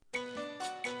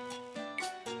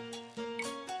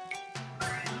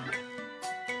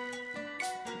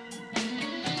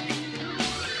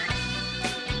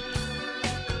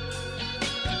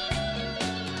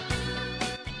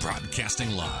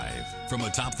Broadcasting live from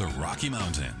atop the Rocky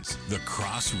Mountains, the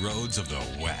crossroads of the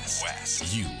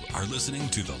West. You are listening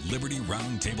to the Liberty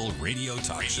Roundtable Radio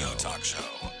Talk Show.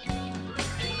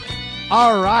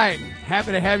 All right.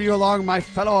 Happy to have you along, my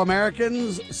fellow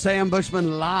Americans. Sam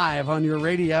Bushman live on your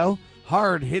radio.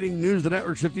 Hard-hitting news the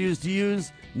networks refuse to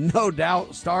use, no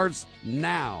doubt, starts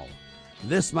now.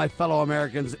 This, my fellow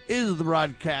Americans, is the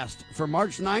broadcast for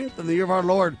March 9th in the year of our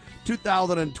Lord,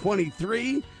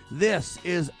 2023. This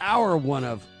is our one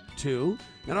of two,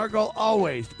 and our goal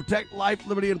always to protect life,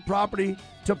 liberty, and property,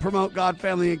 to promote God,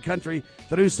 family, and country,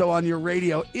 to do so on your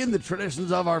radio in the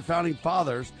traditions of our founding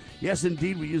fathers. Yes,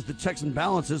 indeed, we use the checks and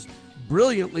balances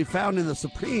brilliantly found in the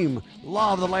supreme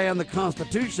law of the land, the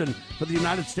Constitution for the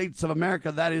United States of America.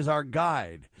 That is our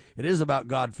guide. It is about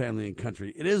God, family, and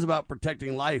country. It is about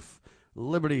protecting life,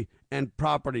 liberty, and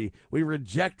property. We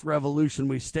reject revolution.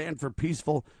 We stand for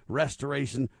peaceful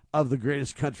restoration of the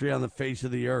greatest country on the face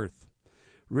of the earth.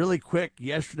 Really quick,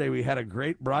 yesterday we had a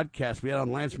great broadcast. We had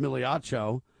on Lance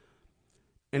Migliaccio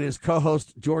and his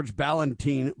co-host George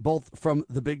Ballantine, both from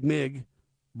the Big Mig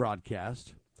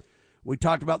broadcast. We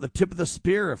talked about the tip of the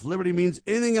spear. If liberty means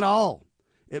anything at all,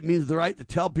 it means the right to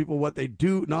tell people what they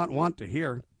do not want to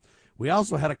hear. We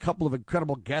also had a couple of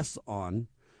incredible guests on.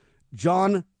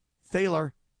 John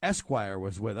Thaler Esquire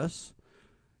was with us.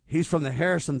 He's from the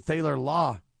Harrison Thaler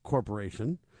Law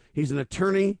Corporation. He's an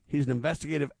attorney. He's an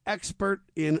investigative expert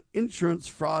in insurance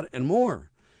fraud and more.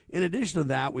 In addition to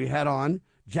that, we had on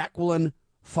Jacqueline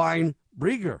Fine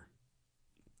Brieger.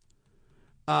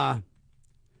 And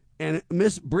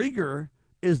Miss Brieger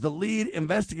is the lead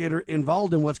investigator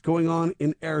involved in what's going on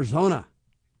in Arizona,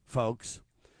 folks.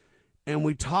 And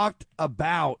we talked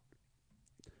about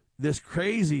this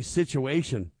crazy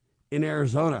situation in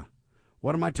Arizona.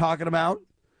 What am I talking about?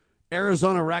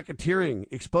 Arizona racketeering,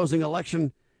 exposing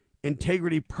election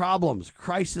integrity problems,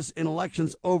 crisis in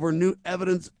elections over new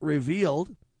evidence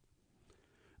revealed.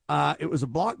 It was a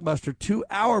blockbuster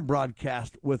 2-hour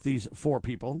broadcast with these four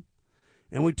people.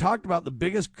 And we talked about the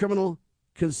biggest criminal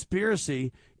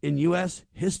conspiracy in U.S.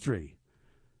 history.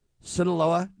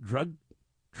 Sinaloa drug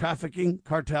trafficking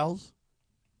cartels,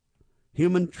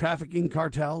 human trafficking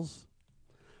cartels,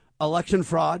 election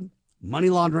fraud, money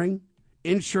laundering,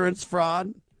 insurance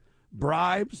fraud,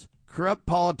 bribes, corrupt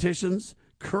politicians,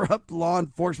 corrupt law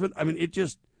enforcement. I mean, it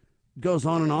just goes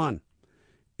on and on.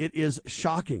 It is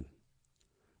shocking.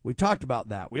 We talked about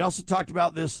that. We also talked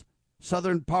about this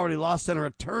Southern Poverty Law Center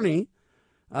attorney.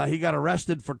 He got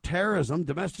arrested for terrorism,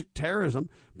 domestic terrorism,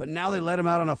 but now they let him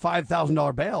out on a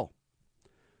 $5,000 bail.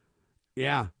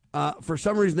 Yeah. For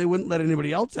some reason, they wouldn't let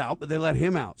anybody else out, but they let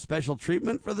him out. Special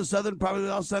treatment for the Southern Poverty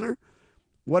Law Center.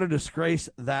 What a disgrace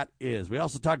that is. We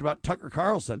also talked about Tucker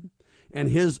Carlson and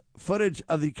his footage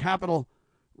of the Capitol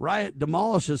riot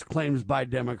demolishes claims by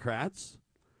Democrats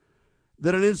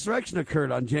that an insurrection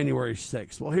occurred on January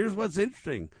 6th. Well, here's what's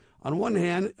interesting. On one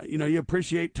hand, you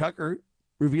appreciate Tucker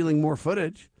revealing more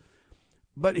footage,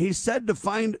 but he said to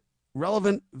find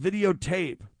relevant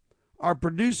videotape, our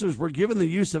producers were given the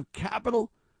use of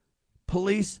Capitol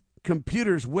Police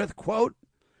computers with, quote,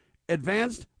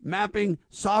 advanced mapping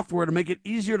software to make it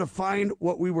easier to find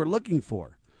what we were looking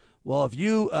for. Well, if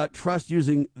you trust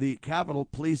using the Capitol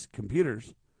Police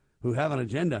computers who have an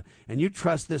agenda, and you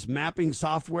trust this mapping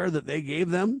software that they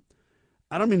gave them,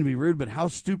 I don't mean to be rude, but how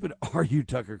stupid are you,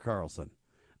 Tucker Carlson?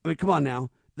 I mean, come on now.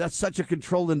 That's such a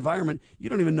controlled environment. You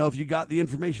don't even know if you got the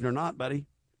information or not, buddy.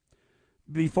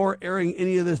 Before airing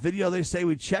any of this video, they say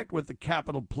we checked with the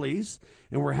Capitol Police,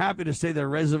 and we're happy to say their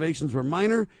reservations were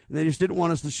minor, and they just didn't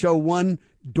want us to show one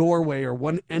doorway or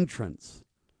one entrance.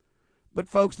 But,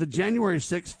 folks, the January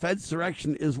 6th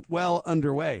Fedsurrection is well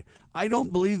underway. I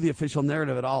don't believe the official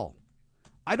narrative at all.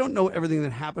 I don't know everything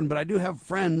that happened, but I do have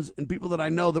friends and people that I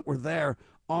know that were there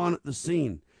on the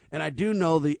scene. And I do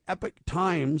know the Epoch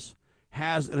Times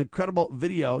has an incredible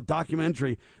video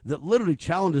documentary that literally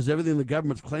challenges everything the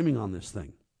government's claiming on this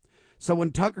thing. So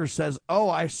when Tucker says,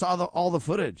 I saw all the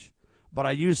footage, but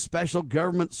I used special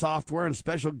government software and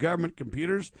special government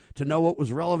computers to know what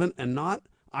was relevant and not,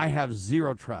 I have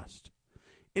zero trust.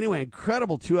 Anyway,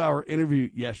 incredible 2-hour interview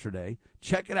yesterday.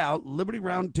 Check it out,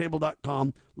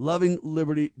 libertyroundtable.com,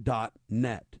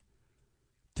 lovingliberty.net.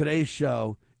 Today's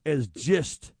show is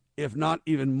just, if not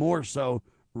even more so,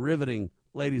 riveting,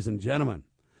 ladies and gentlemen.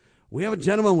 We have a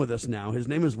gentleman with us now. His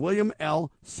name is William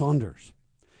L. Saunders.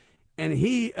 And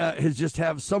he has just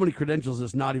have so many credentials,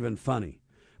 it's not even funny.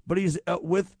 But he's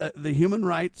with the Human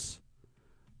Rights,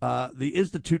 the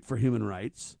Institute for Human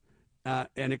Rights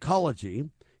and Ecology.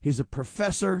 He's a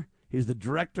professor. He's the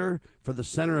director for the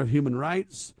Center of Human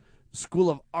Rights, School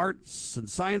of Arts and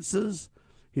Sciences.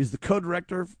 He's the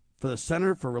co-director for the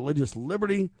Center for Religious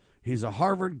Liberty. He's a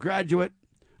Harvard graduate.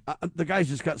 The guy's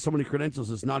just got so many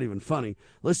credentials, it's not even funny.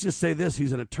 Let's just say this.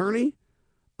 He's an attorney,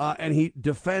 and he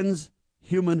defends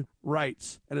human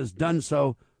rights and has done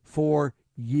so for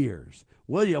years.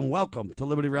 William, welcome to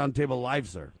Liberty Roundtable Live,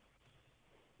 sir.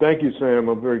 Thank you, Sam.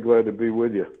 I'm very glad to be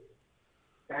with you.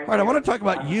 All right, I want to talk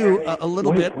about you a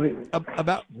little bit.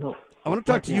 I want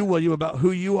to talk to you, William, about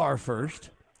who you are first.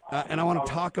 And I want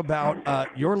to talk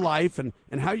about your life and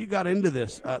how you got into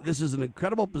this. This is an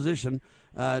incredible position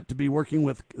to be working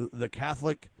with the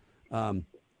Catholic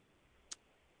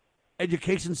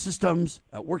education systems,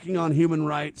 working on human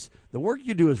rights. The work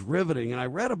you do is riveting, and I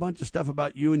read a bunch of stuff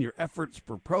about you and your efforts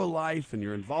for pro-life and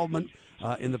your involvement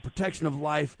in the protection of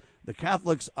life. The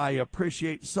Catholics I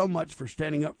appreciate so much for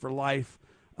standing up for life.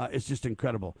 It's just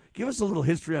incredible. Give us a little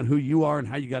history on who you are and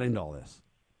how you got into all this.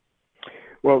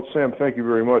 Well, Sam, thank you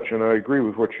very much, and I agree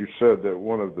with what you said, that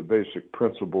one of the basic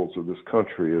principles of this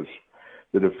country is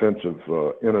the defense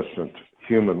of innocent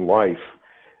human life.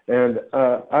 And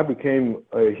I became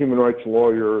a human rights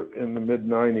lawyer in the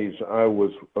mid-'90s. I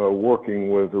was working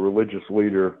with a religious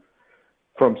leader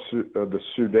from the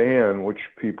Sudan, which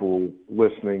people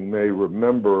listening may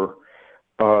remember.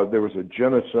 There was a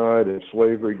genocide and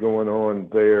slavery going on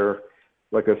there,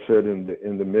 like I said,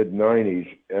 in the mid-'90s.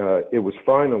 It was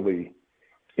finally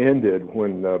ended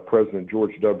when President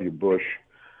George W. Bush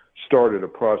started a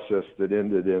process that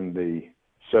ended in the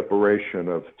separation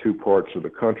of two parts of the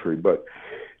country. But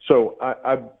so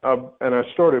I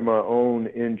started my own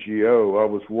NGO. I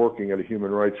was working at a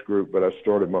human rights group, but I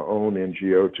started my own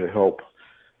NGO to help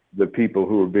the people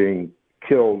who were being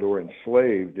killed or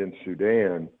enslaved in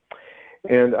Sudan.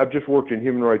 And I've just worked in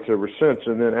human rights ever since.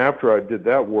 And then after I did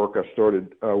that work,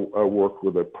 I worked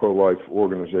with a pro-life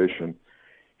organization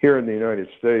here in the United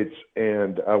States,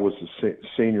 and I was a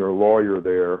senior lawyer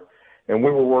there. And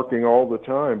we were working all the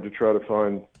time to try to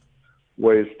find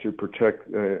ways to protect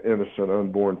innocent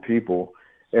unborn people.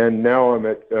 And now I'm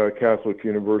at Catholic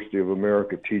University of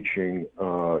America teaching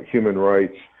human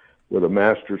rights with a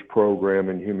master's program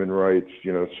in human rights,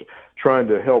 trying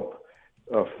to help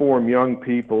form young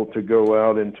people to go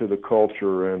out into the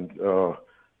culture and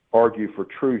argue for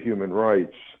true human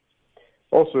rights.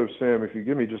 Also, Sam, if you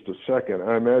give me just a second,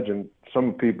 I imagine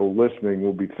some people listening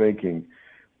will be thinking,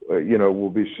 will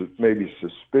be maybe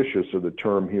suspicious of the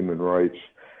term human rights.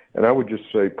 And I would just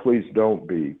say, please don't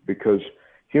be, because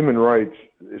human rights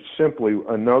is simply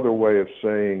another way of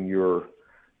saying your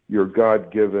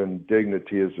God-given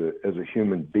dignity as a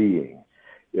human being.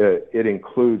 It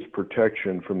includes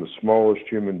protection from the smallest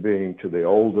human being to the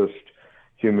oldest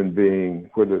human being,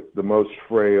 who are the most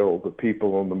frail, the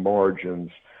people on the margins,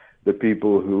 the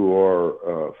people who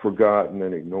are forgotten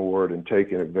and ignored and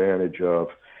taken advantage of.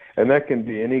 And that can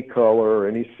be any color,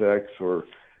 any sex, or,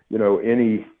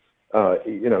 any,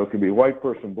 it can be white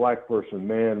person, black person,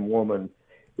 man, woman.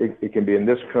 It can be in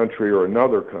this country or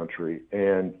another country.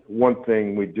 And one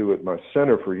thing we do at my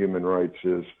Center for Human Rights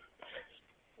is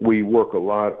we work a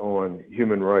lot on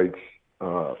human rights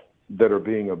that are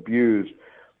being abused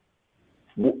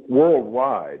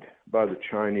worldwide by the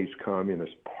Chinese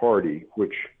Communist Party,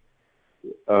 which,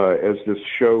 as this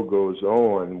show goes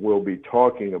on, we'll be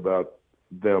talking about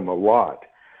them a lot.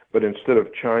 But instead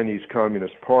of Chinese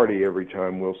Communist Party, every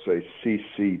time we'll say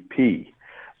CCP.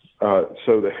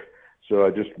 So I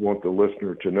just want the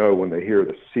listener to know, when they hear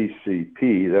the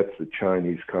CCP, that's the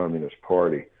Chinese Communist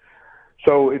Party.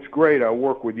 So it's great. I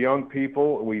work with young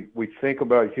people. We think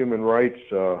about human rights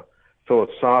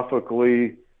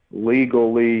philosophically,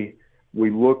 legally. We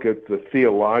look at the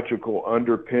theological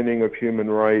underpinning of human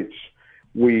rights.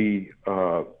 We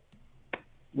work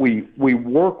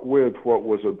with what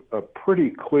was a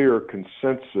pretty clear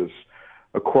consensus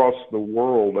across the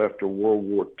world after World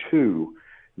War II,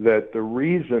 that the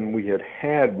reason we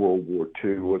had World War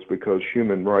II was because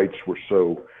human rights were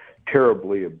so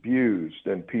terribly abused.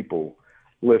 And people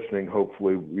listening,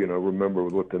 hopefully, remember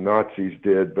what the Nazis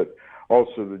did, but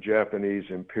also the Japanese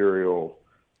Imperial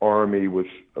Army was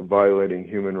violating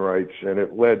human rights, and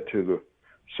it led to the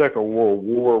Second World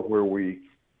War, where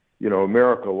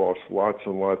America lost lots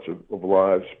and lots of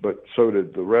lives, but so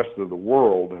did the rest of the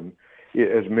world, and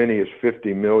as many as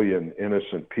 50 million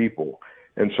innocent people.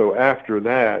 And so after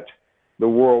that, the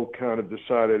world kind of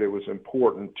decided it was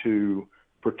important to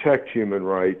protect human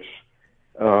rights.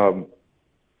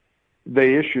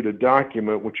 They issued a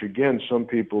document, which again, some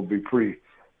people would be pretty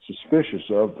suspicious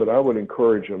of, but I would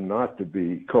encourage them not to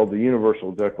be, called the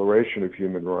Universal Declaration of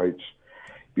Human Rights,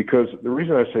 because the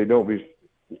reason I say don't be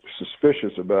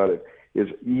suspicious about it is,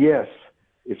 yes,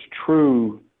 it's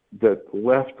true that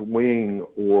left-wing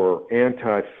or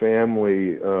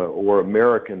anti-family or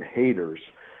American haters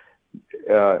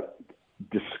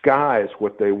disguise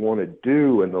what they want to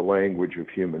do in the language of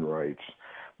human rights.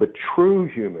 But true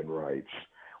human rights,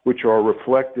 which are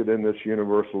reflected in this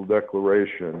Universal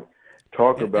Declaration,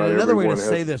 talk about and another way to everyone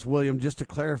say this, William, just to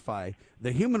clarify,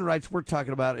 the human rights we're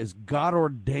talking about is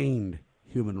God-ordained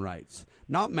human rights,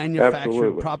 not manufactured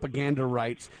Absolutely. propaganda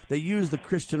rights. They use the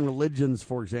Christian religions,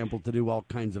 for example, to do all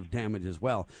kinds of damage as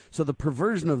well. So the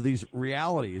perversion of these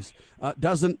realities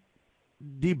doesn't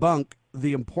debunk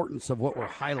the importance of what we're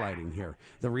highlighting here.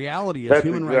 The reality is That's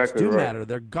human exactly rights do right. matter.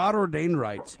 They're God-ordained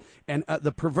rights. And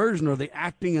the perversion or the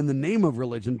acting in the name of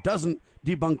religion doesn't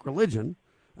debunk religion.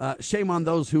 Shame on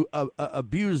those who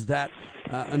abuse that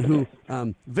and who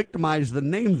victimize the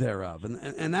name thereof.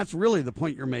 And that's really the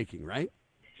point you're making, right?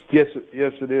 Yes,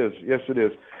 it is. Yes, it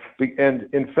is. And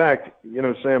in fact,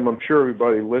 Sam, I'm sure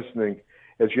everybody listening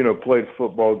has, played a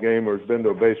football game or has been to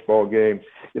a baseball game.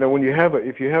 When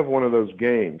if you have one of those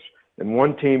games and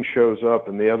one team shows up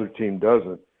and the other team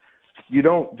doesn't, you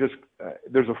don't just,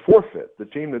 there's a forfeit. The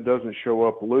team that doesn't show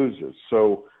up loses.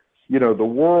 So, the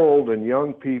world and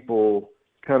young people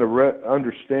kind of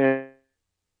understand.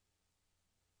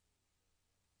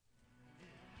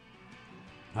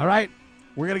 All right.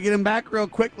 We're going to get him back real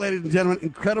quick, ladies and gentlemen.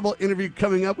 Incredible interview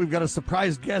coming up. We've got a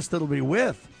surprise guest that'll be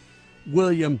with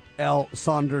William L.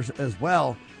 Saunders as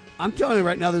well. I'm telling you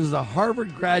right now, this is a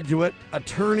Harvard graduate,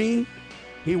 attorney.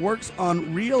 He works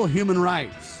on real human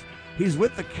rights. He's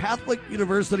with the Catholic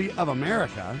University of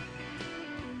America.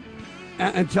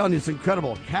 And telling you, it's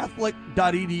incredible.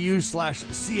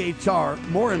 Catholic.edu/CHR.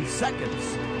 More in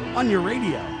seconds on your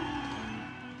radio.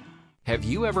 Have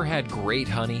you ever had great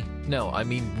honey? No, I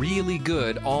mean really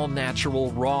good,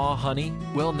 all-natural, raw honey?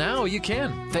 Well, now you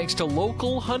can, thanks to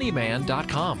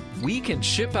LocalHoneyman.com. We can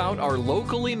ship out our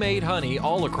locally made honey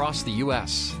all across the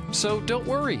U.S. So don't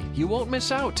worry, you won't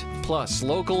miss out. Plus,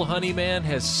 Local Honeyman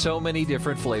has so many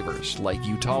different flavors, like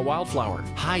Utah Wildflower,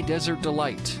 High Desert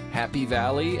Delight, Happy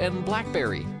Valley, and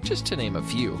Blackberry, just to name a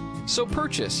few. So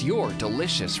purchase your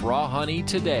delicious raw honey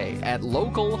today at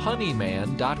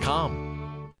LocalHoneyman.com.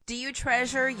 Do you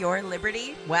treasure your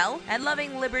liberty? Well, at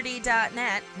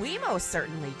lovingliberty.net, we most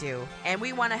certainly do. And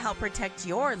we want to help protect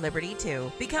your liberty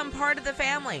too. Become part of the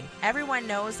family. Everyone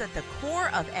knows that the core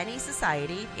of any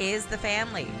society is the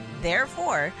family.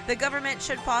 Therefore, the government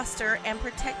should foster and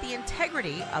protect the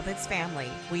integrity of its family,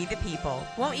 we the people.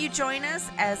 Won't you join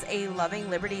us as a Loving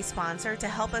Liberty sponsor to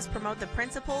help us promote the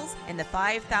principles in the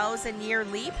 5,000-year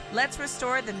leap? Let's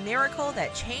restore the miracle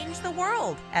that changed the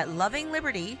world at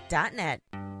lovingliberty.net.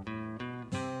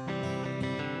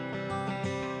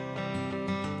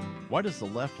 Why does the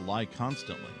left lie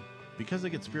constantly? Because they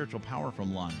get spiritual power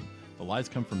from lying. The lies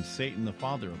come from Satan, the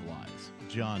father of lies.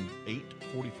 John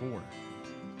 8:44.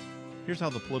 Here's how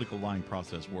the political lying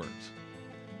process works.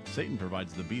 Satan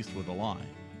provides the beast with a lie.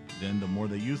 Then the more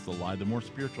they use the lie, the more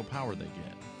spiritual power they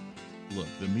get. Look,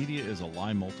 the media is a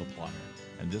lie multiplier,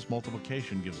 and this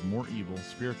multiplication gives more evil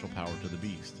spiritual power to the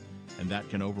beast, and that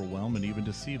can overwhelm and even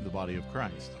deceive the body of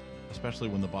Christ, especially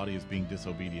when the body is being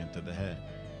disobedient to the head.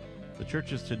 The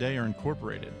churches today are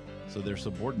incorporated, so they're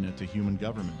subordinate to human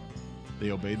government.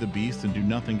 They obey the beast and do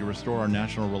nothing to restore our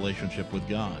national relationship with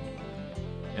God.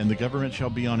 And the government shall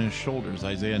be on his shoulders,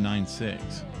 Isaiah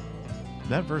 9:6.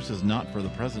 That verse is not for the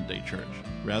present-day church.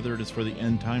 Rather, it is for the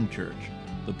end-time church,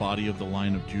 the body of the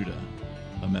line of Judah.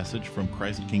 A message from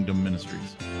Christ Kingdom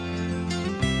Ministries.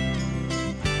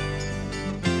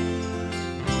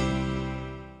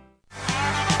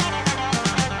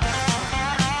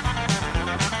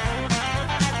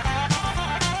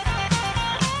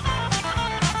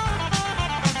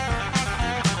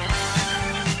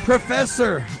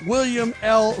 Professor William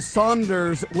L.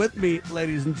 Saunders with me,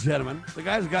 ladies and gentlemen. The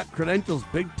guy's got credentials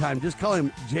big time. Just call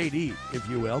him JD, if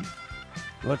you will.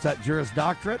 What's that, Juris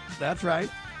Doctorate? That's right.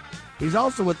 He's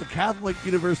also with the Catholic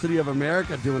University of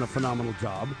America doing a phenomenal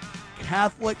job.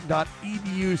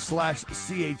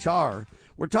 Catholic.edu/CHR.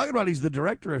 We're talking about he's the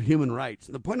director of human rights.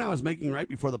 And the point I was making right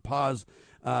before the pause,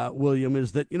 William,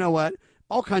 is that, you know what?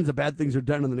 All kinds of bad things are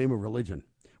done in the name of religion.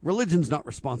 Religion's not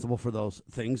responsible for those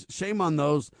things. Shame on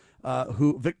those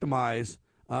who victimize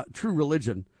true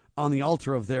religion on the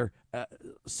altar of their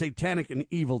satanic and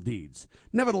evil deeds.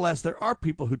 Nevertheless, there are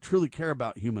people who truly care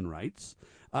about human rights,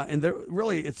 and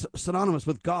it's synonymous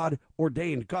with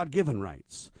God-ordained, God-given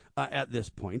rights at this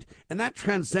point, and that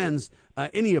transcends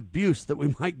any abuse that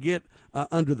we might get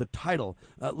under the title.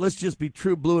 Let's just be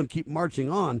true blue and keep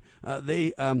marching on.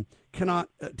 They cannot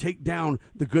take down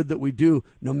the good that we do,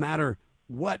 no matter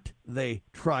what they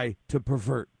try to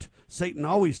pervert. Satan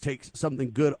always takes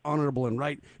something good, honorable, and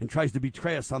right and tries to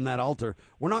betray us on that altar.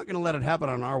 We're not going to let it happen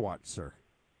on our watch, sir.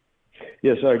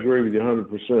 Yes, I agree with you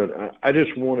 100%. I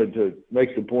just wanted to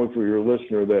make the point for your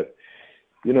listener that,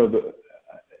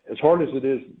 as hard as it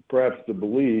is perhaps to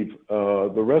believe,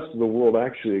 the rest of the world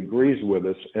actually agrees with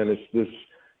us, and it's this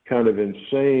kind of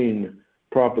insane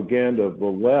propaganda of the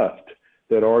left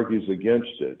that argues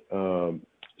against it.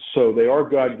 So they are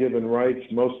God-given rights.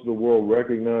 Most of the world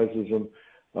recognizes them,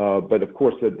 but of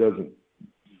course that doesn't,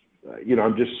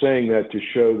 I'm just saying that to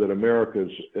show that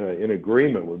America's in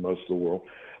agreement with most of the world.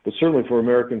 But certainly for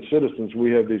American citizens, we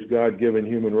have these God-given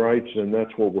human rights, and that's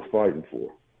what we're fighting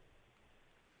for.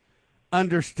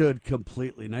 Understood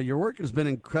completely. Now, your work has been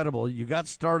incredible. You got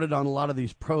started on a lot of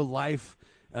these pro-life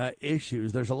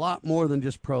issues. There's a lot more than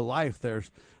just pro-life.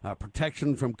 There's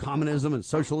protection from communism and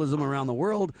socialism around the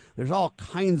world. There's all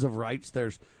kinds of rights.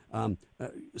 There's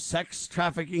sex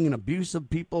trafficking and abuse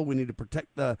of people. We need to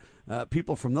protect the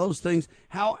people from those things.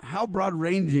 How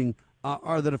broad-ranging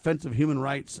are the defense of human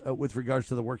rights with regards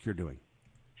to the work you're doing?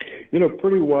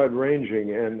 Pretty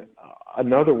wide-ranging. And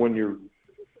another one,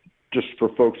 just for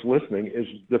folks listening, is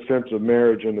defense of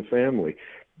marriage and the family.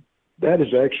 That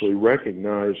is actually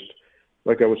recognized,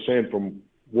 like I was saying, from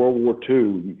World War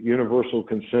II, universal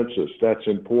consensus. That's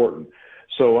important.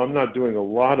 So I'm not doing a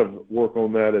lot of work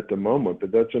on that at the moment,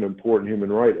 but that's an important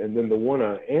human right. And then the one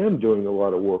I am doing a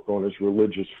lot of work on is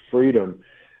religious freedom.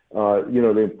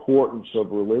 The importance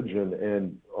of religion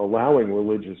and allowing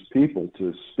religious people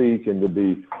to speak and to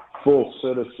be full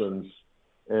citizens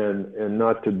and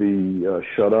not to be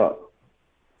shut up.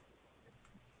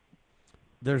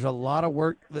 There's a lot of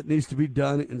work that needs to be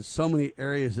done in so many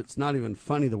areas. It's not even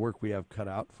funny, the work we have cut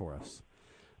out for us.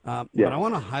 But I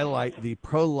want to highlight the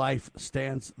pro-life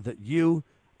stance that you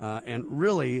and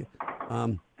really,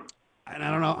 and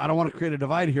I don't want to create a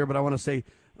divide here, but I want to say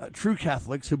true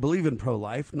Catholics who believe in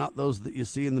pro-life, not those that you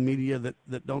see in the media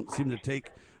that don't seem to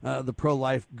take the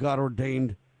pro-life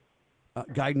God-ordained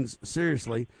guidance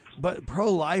seriously. But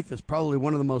pro-life is probably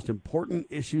one of the most important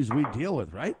issues we deal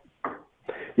with, right?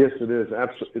 Yes, it is.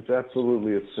 It's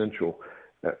absolutely essential.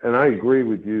 And I agree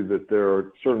with you that there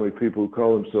are certainly people who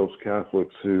call themselves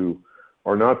Catholics who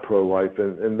are not pro-life,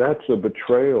 and that's a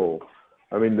betrayal.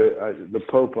 I mean, the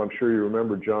Pope, I'm sure you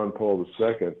remember, John Paul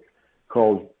II,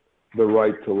 called the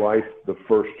right to life the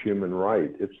first human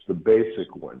right. It's the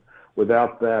basic one.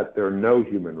 Without that, there are no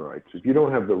human rights. If you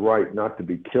don't have the right not to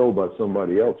be killed by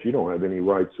somebody else, you don't have any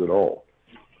rights at all.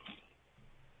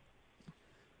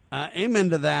 Amen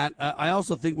to that. I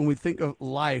also think when we think of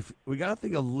life, we got to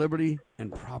think of liberty and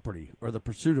property, or the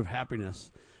pursuit of happiness,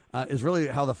 is really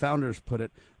how the founders put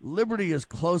it. Liberty is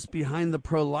close behind the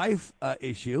pro-life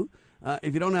issue.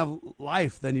 If you don't have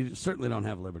life, then you certainly don't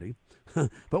have liberty.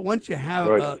 But once you have,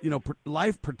 right.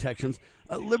 Life protections,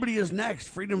 liberty is next.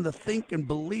 Freedom to think and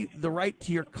believe, the right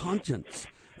to your conscience.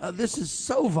 This is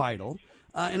so vital,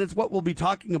 and it's what we'll be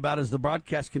talking about as the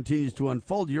broadcast continues to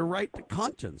unfold. Your right to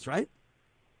conscience, right?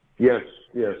 Yes.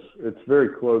 It's very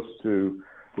close to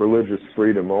religious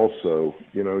freedom also.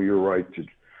 Your right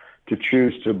to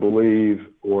choose to believe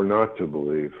or not to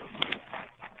believe.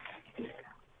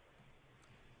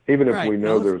 Even if we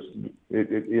know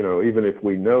even if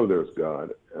we know there's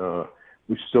God,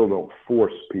 we still don't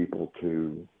force people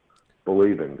to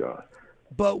believe in God.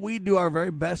 But we do our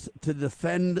very best to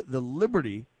defend the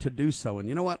liberty to do so. And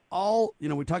you know what?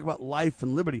 We talk about life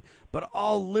and liberty, but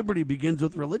all liberty begins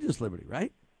with religious liberty,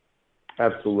 right?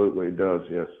 Absolutely, it does.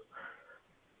 Yes.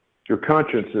 Your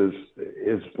conscience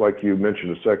is like you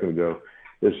mentioned a second ago,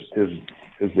 is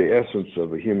the essence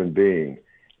of a human being,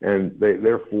 and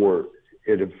therefore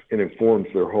it informs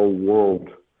their whole world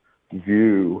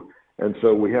view, and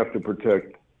so we have to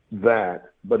protect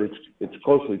that. But it's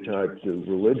closely tied to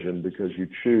religion because you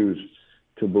choose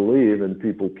to believe, and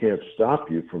people can't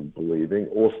stop you from believing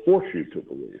or force you to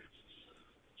believe.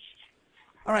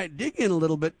 All right, dig in a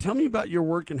little bit. Tell me about your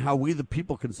work and how we, the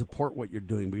people, can support what you're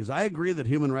doing, because I agree that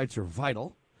human rights are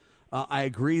vital. I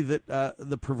agree that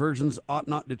the perversions ought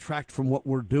not detract from what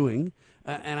we're doing.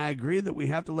 And I agree that we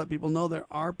have to let people know there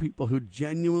are people who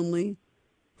genuinely,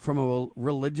 from a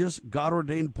religious,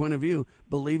 God-ordained point of view,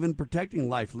 believe in protecting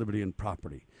life, liberty, and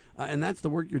property. And that's the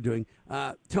work you're doing.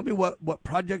 Tell me what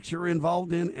projects you're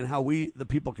involved in and how we, the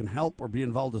people, can help or be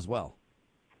involved as well.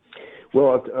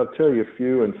 Well, I'll tell you a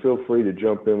few, and feel free to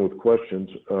jump in with questions.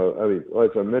 As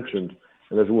I mentioned,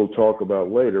 and as we'll talk about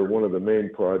later, one of the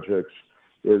main projects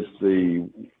is the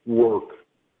work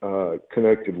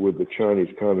connected with the Chinese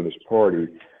Communist Party,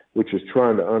 which is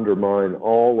trying to undermine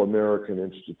all American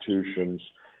institutions,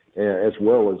 as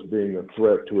well as being a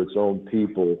threat to its own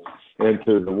people and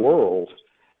to the world.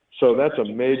 So that's a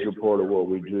major part of what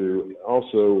we do.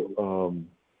 Also,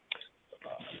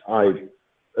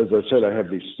 as I said, I have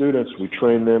these students. We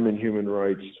train them in human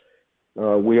rights.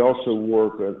 We also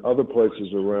work at other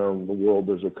places around the world.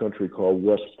 There's a country called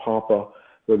West Papua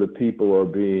where the people are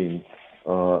being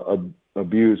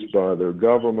abused by their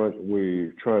government.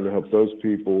 We're trying to help those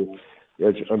people.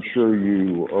 As I'm sure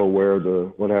you are aware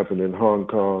of what happened in Hong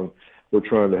Kong. We're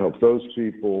trying to help those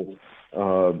people.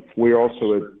 We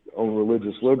also, on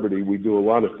Religious Liberty, we do a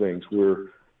lot of things. We're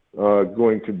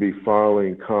going to be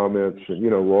filing comments, and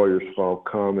lawyers file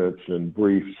comments and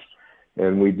briefs,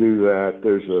 and we do that.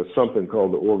 There's something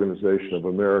called the Organization of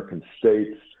American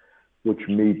States, which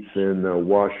meets in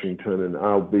Washington, and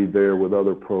I'll be there with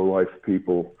other pro-life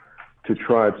people to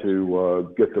try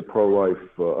to get the pro-life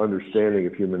understanding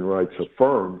of human rights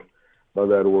affirmed by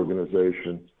that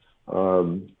organization.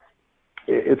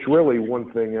 It's really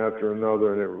one thing after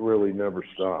another, and it really never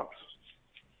stops.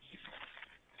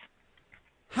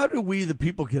 How do we, the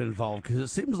people, get involved? Because it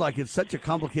seems like it's such a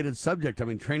complicated subject. I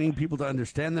mean, training people to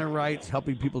understand their rights,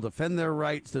 helping people defend their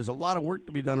rights. There's a lot of work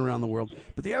to be done around the world.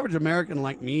 But the average American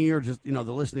like me, or just, the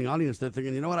listening audience, they're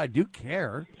thinking, you know what, I do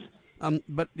care.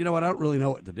 But you know what, I don't really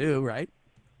know what to do, right?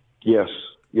 Yes.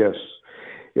 Yeah,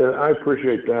 I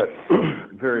appreciate that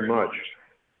very much.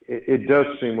 It does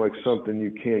seem like something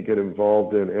you can't get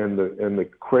involved in, and the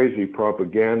crazy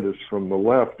propagandists from the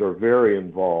left are very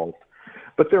involved.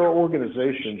 But there are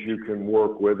organizations you can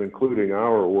work with, including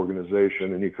our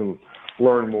organization, and you can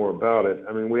learn more about it.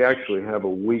 I mean, we actually have a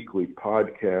weekly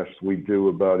podcast we do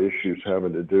about issues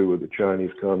having to do with the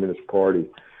Chinese Communist Party.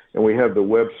 And we have the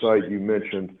website you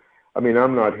mentioned. I mean,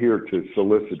 I'm not here to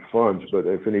solicit funds, but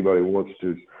if anybody wants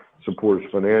to support us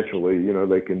financially,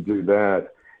 they can do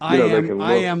that. I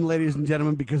am, ladies and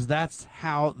gentlemen, because that's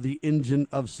how the engine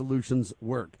of solutions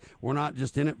work. We're not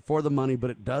just in it for the money,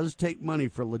 but it does take money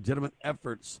for legitimate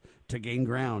efforts to gain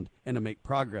ground and to make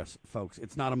progress, folks.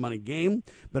 It's not a money game,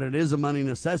 but it is a money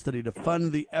necessity to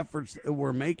fund the efforts that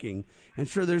we're making. And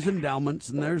sure, there's endowments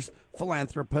and there's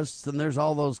philanthropists and there's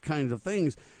all those kinds of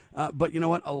things. But you know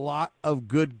what? A lot of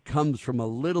good comes from a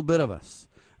little bit of us.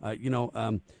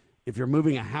 If you're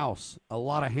moving a house, a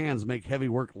lot of hands make heavy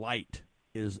work light.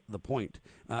 Is the point.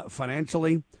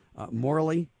 Financially,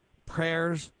 morally,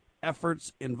 prayers,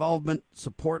 efforts, involvement,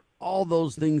 support, all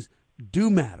those things do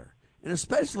matter. And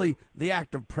especially the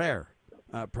act of prayer,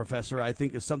 Professor, I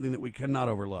think is something that we cannot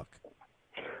overlook.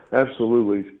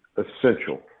 Absolutely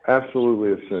essential.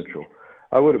 Absolutely essential.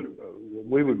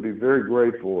 We would be very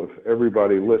grateful if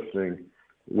everybody listening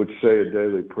would say a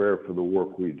daily prayer for the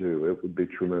work we do. It would be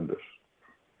tremendous.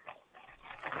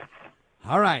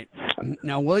 All right.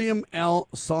 Now, William L.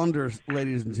 Saunders,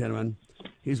 ladies and gentlemen,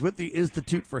 he's with the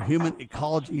Institute for Human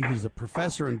Ecology. He's a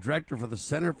professor and director for the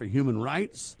Center for Human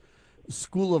Rights,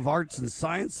 School of Arts and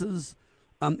Sciences.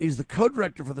 He's the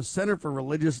co-director for the Center for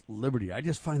Religious Liberty. I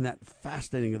just find that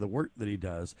fascinating of the work that he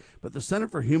does. But the Center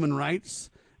for Human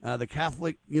Rights, the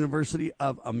Catholic University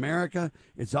of America.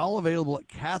 It's all available at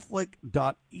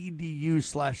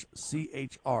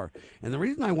catholic.edu/CHR. And the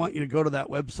reason I want you to go to that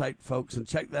website, folks, and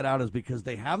check that out is because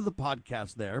they have the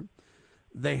podcast there.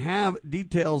 They have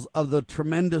details of the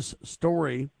tremendous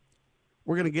story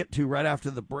we're going to get to right after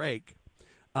the break.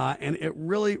 And it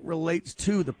really relates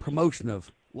to the promotion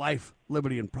of life,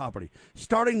 liberty, and property,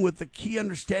 starting with the key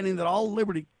understanding that all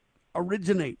liberty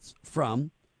originates from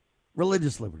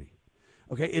religious liberty.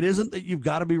 Okay, it isn't that you've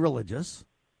got to be religious.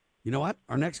 You know what?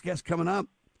 Our next guest coming up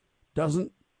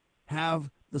doesn't have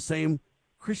the same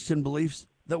Christian beliefs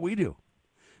that we do.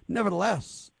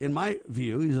 Nevertheless, in my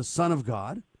view, he's a son of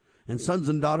God, and sons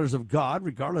and daughters of God,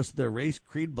 regardless of their race,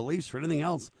 creed, beliefs, or anything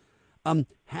else,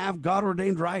 have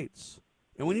God-ordained rights,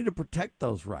 and we need to protect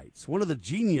those rights. One of the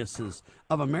geniuses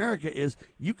of America is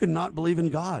you cannot believe in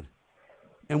God,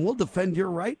 and we'll defend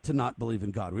your right to not believe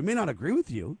in God. We may not agree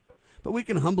with you, but we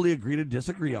can humbly agree to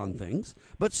disagree on things,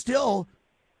 but still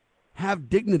have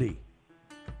dignity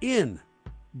in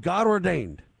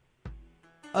God-ordained.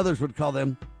 Others would call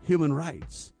them human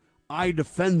rights. I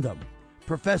defend them.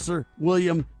 Professor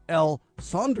William L.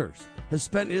 Saunders has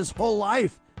spent his whole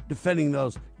life defending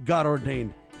those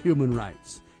God-ordained human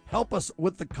rights. Help us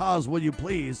with the cause, will you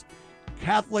please?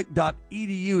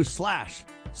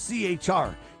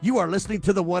 Catholic.edu/CHR. You are listening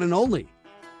to the one and only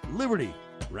Liberty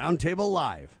Roundtable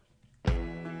Live.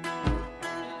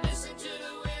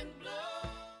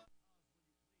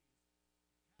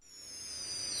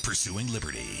 Pursuing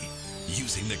liberty,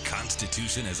 using the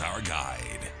Constitution as our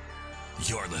guide.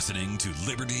 You're listening to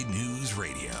Liberty News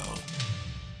Radio.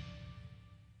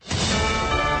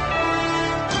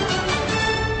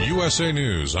 You USA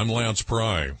News, I'm Lance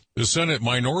Pry. The Senate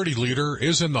Minority Leader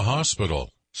is in the hospital.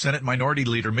 Senate Minority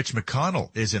Leader Mitch McConnell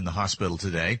is in the hospital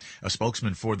today. A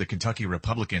spokesman for the Kentucky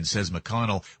Republicans says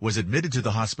McConnell was admitted to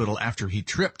the hospital after he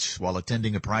tripped while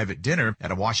attending a private dinner at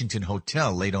a Washington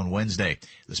hotel late on Wednesday.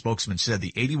 The spokesman said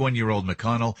the 81-year-old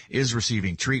McConnell is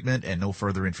receiving treatment and no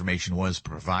further information was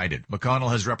provided.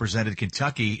 McConnell has represented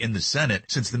Kentucky in the Senate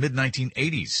since the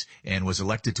mid-1980s and was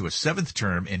elected to a 7th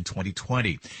term in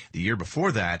 2020. The year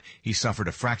before that, he suffered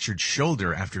a fractured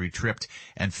shoulder after he tripped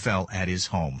and fell at his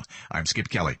home. I'm Skip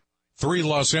Kelly. 3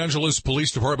 Los Angeles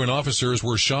Police Department officers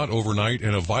were shot overnight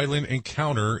in a violent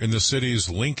encounter in the city's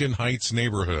Lincoln Heights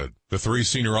neighborhood. The 3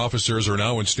 senior officers are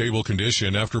now in stable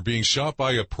condition after being shot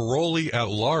by a parolee at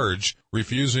large,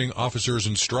 refusing officers'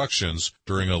 instructions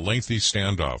during a lengthy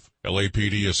standoff.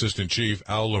 LAPD Assistant Chief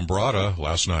Al Lambrada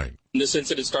last night. This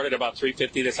incident started about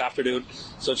 3:50 this afternoon,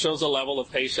 so it shows a level of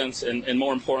patience and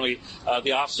more importantly,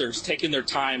 the officers taking their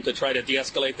time to try to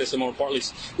de-escalate this and more importantly,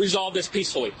 resolve this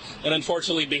peacefully. And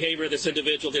unfortunately, behavior of this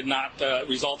individual did not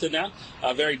result in that.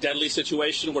 A very deadly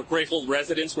situation. We're grateful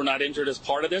residents were not injured as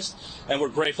part of this, and we're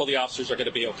grateful the officers are going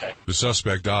to be okay. The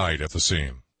suspect died at the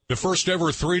scene. The first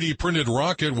ever 3D printed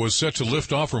rocket was set to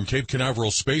lift off from Cape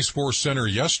Canaveral Space Force Center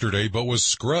yesterday, but was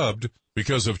scrubbed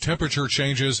because of temperature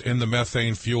changes in the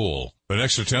methane fuel. The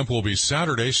next attempt will be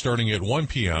Saturday starting at 1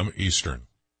 p.m. Eastern.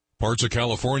 Parts of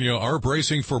California are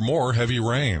bracing for more heavy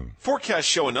rain. Forecasts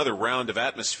show another round of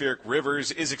atmospheric rivers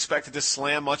is expected to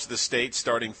slam much of the state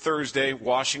starting Thursday,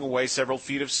 washing away several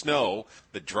feet of snow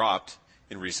that dropped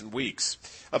in recent weeks.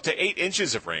 Up to 8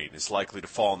 inches of rain is likely to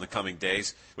fall in the coming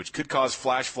days, which could cause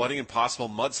flash flooding and possible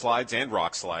mudslides and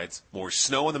rock slides. More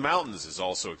snow in the mountains is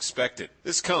also expected.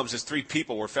 This comes as 3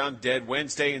 people were found dead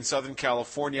Wednesday in Southern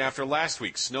California after last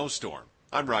week's snowstorm.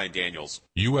 I'm Ryan Daniels.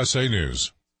 USA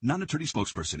News. Non-attorney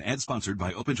spokesperson, ad sponsored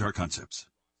by OpenJar Concepts.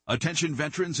 Attention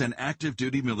veterans and active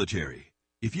duty military.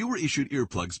 If you were issued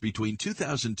earplugs between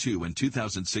 2002 and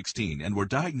 2016 and were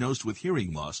diagnosed with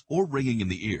hearing loss or ringing in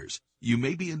the ears, you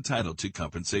may be entitled to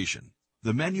compensation.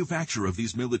 The manufacturer of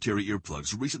these military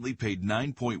earplugs recently paid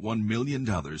 $9.1 million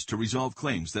to resolve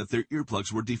claims that their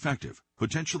earplugs were defective,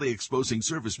 potentially exposing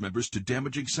service members to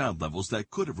damaging sound levels that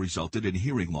could have resulted in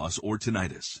hearing loss or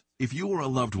tinnitus. If you or a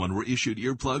loved one were issued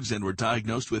earplugs and were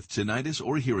diagnosed with tinnitus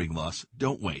or hearing loss,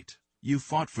 don't wait. You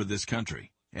fought for this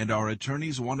country, and our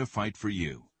attorneys want to fight for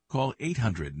you. Call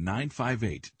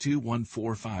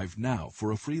 800-958-2145 now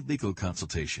for a free legal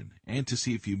consultation and to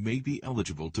see if you may be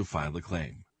eligible to file a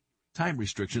claim. Time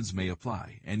restrictions may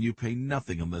apply, and you pay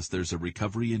nothing unless there's a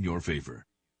recovery in your favor.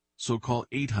 So call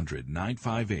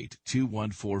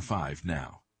 800-958-2145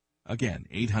 now. Again,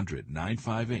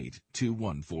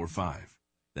 800-958-2145.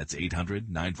 That's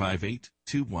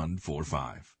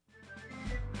 800-958-2145.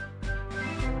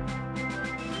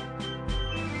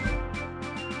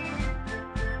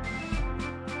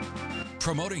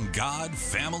 Promoting God,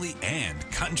 family, and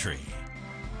country.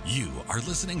 You are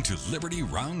listening to Liberty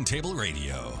Roundtable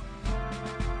Radio.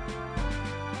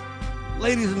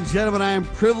 Ladies and gentlemen, I am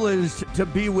privileged to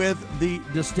be with the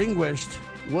distinguished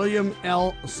William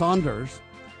L. Saunders.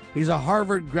 He's a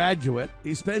Harvard graduate.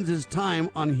 He spends his time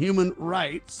on human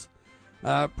rights,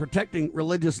 protecting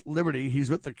religious liberty. He's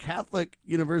with the Catholic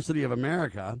University of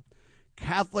America,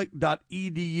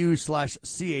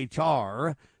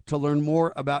 catholic.edu/CHR, to learn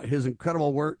more about his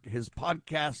incredible work, his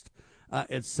podcast,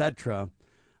 etc.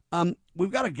 We've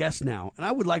got a guest now, and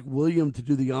I would like William to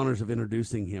do the honors of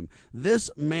introducing him. This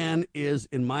man is,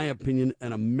 in my opinion,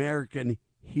 an American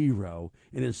hero,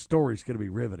 and his story is going to be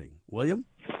riveting. William?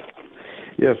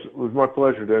 Yes, it was my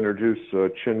pleasure to introduce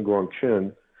Chin Guang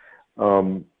Chen.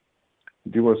 Do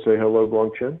you want to say hello,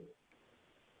 Guang Chen?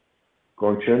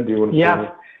 Guang Chen, do you want to say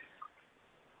hello?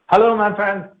 Hello, my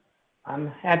friend. I'm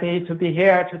happy to be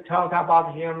here to talk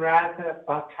about human rights,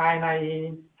 about China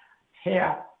in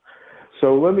here.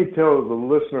 So let me tell the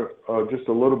listener just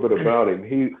a little bit about him.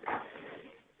 He's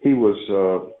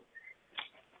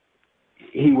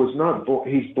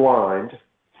blind.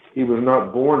 He was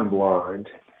not born blind.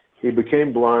 He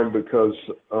became blind because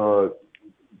although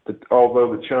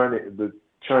the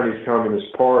Chinese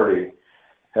Communist Party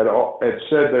had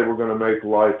said they were going to make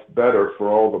life better for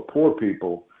all the poor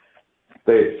people,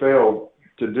 they had failed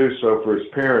to do so for his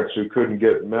parents who couldn't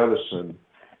get medicine,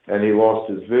 and he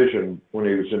lost his vision when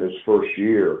he was in his first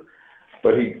year.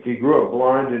 But he grew up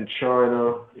blind in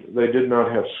China. They did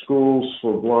not have schools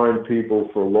for blind people,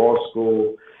 for law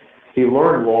school. He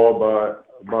learned law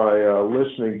by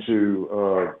listening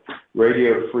to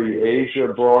Radio Free Asia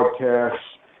broadcasts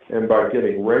and by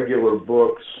getting regular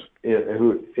books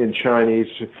in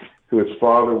Chinese who his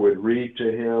father would read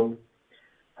to him.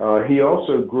 He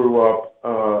also grew up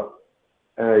a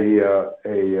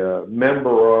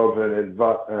member of and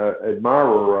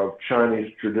admirer of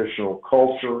Chinese traditional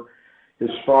culture. His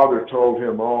father told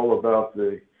him all about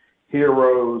the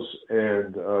heroes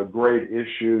and great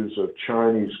issues of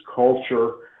Chinese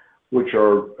culture, which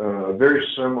are very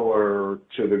similar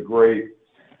to the great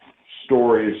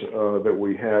stories that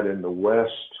we had in the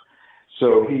West.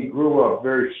 So he grew up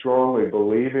very strongly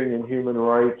believing in human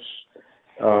rights.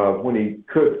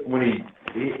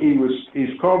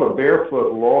 He's called a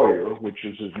barefoot lawyer, which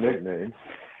is his nickname,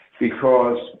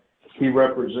 because he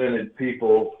represented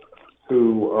people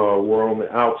who were on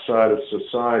the outside of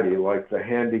society, like the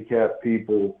handicapped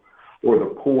people or the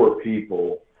poor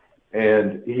people.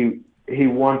 And he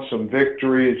won some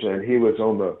victories, and he was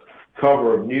on the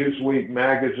cover of Newsweek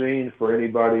magazine. For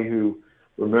anybody who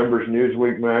remembers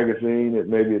Newsweek magazine,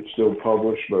 maybe it's still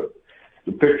published, but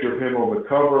the picture of him on the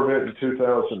cover of it in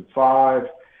 2005.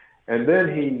 And then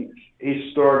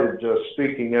he started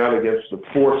speaking out against the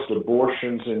forced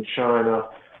abortions in China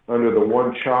under the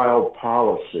one-child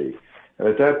policy. And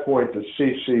at that point, the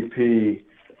CCP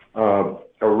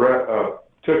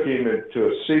took him into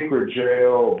a secret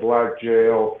jail, a black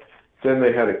jail. Then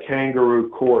they had a kangaroo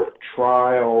court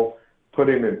trial, put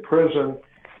him in prison.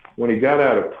 When he got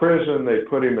out of prison, they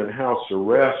put him in house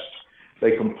arrest.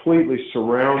 They completely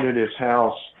surrounded his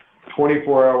house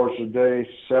 24 hours a day,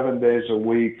 7 days a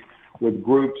week, with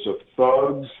groups of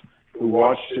thugs who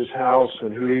watched his house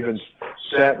and who even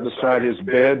sat beside his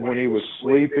bed when he was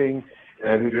sleeping,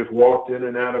 and who just walked in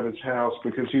and out of his house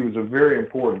because he was a very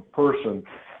important person,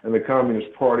 and the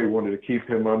Communist Party wanted to keep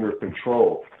him under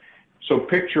control. So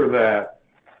picture that,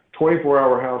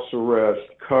 24-hour house arrest,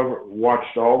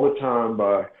 watched all the time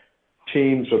by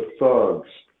teams of thugs,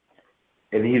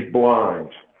 and he's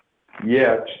blind,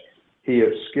 yet he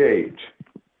escaped.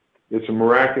 It's a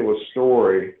miraculous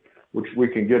story, which we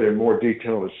can get in more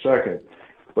detail in a second,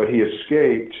 but he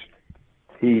escaped.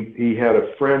 He had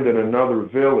a friend in another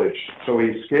village, so he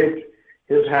escaped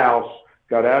his house,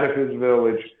 got out of his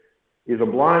village. He's a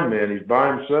blind man, he's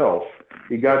by himself.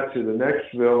 He got to the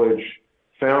next village,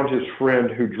 found his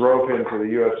friend who drove him to the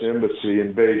U.S. Embassy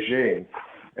in Beijing,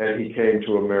 and he came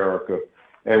to America.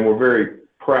 And we're very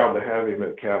proud to have him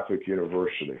at Catholic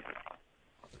University.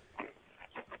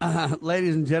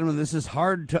 Ladies and gentlemen, this is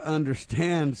hard to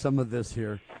understand, some of this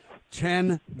here.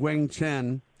 Chen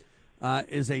Guangchen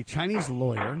is a Chinese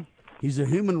lawyer. He's a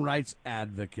human rights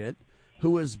advocate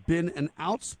who has been an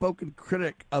outspoken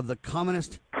critic of the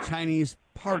Communist Chinese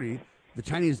Party, the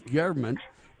Chinese government,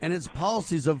 and its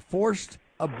policies of forced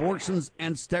abortions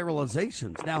and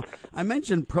sterilizations. Now, I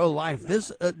mentioned pro-life.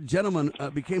 This gentleman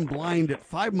became blind at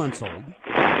 5 months old.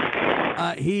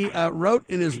 He wrote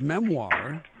in his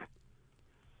memoir,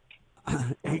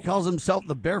 he calls himself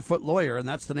the Barefoot Lawyer, and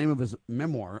that's the name of his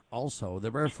memoir also,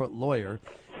 The Barefoot Lawyer.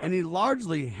 And he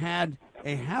largely had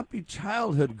a happy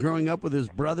childhood growing up with his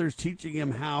brothers, teaching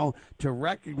him how to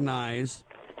recognize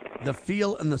the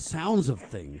feel and the sounds of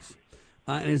things.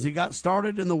 And as he got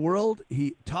started in the world,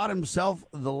 he taught himself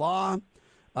the law.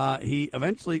 He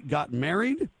eventually got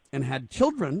married and had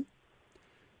children.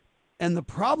 And the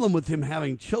problem with him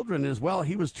having children is, well,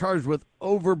 he was charged with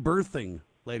overbirthing,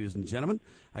 ladies and gentlemen.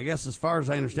 I guess as far as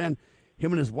I understand,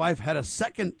 him and his wife had a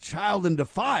second child and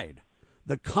defied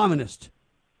the Communist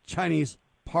Chinese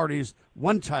Party's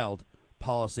one-child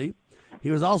policy. He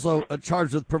was also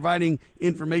charged with providing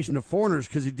information to foreigners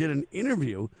because he did an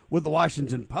interview with the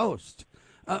Washington Post.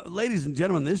 Ladies and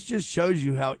gentlemen, this just shows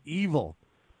you how evil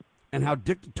and how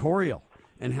dictatorial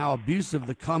and how abusive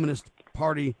the Communist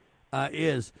Party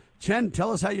is. Chen,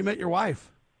 tell us how you met your wife.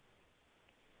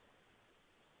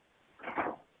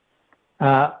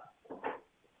 How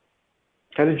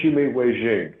did you meet Wei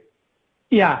Jing?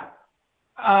 Yeah,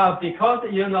 because,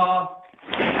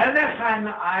 at that time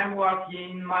I work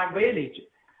in my village.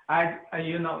 I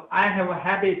have a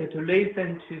habit to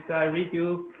listen to the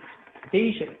radio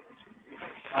station.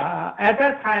 At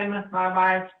that time, my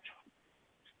wife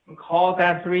called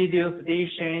that radio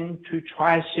station to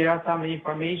try to share some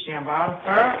information about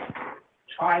her,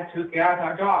 try to get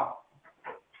a job.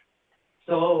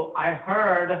 So I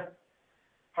heard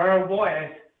her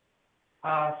voice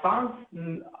sounds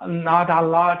not a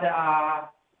lot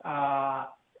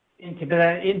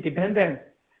independent.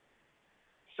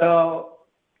 So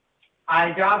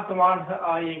I just want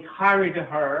to encourage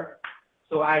her.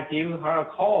 So I give her a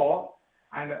call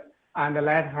and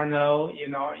let her know, you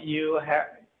know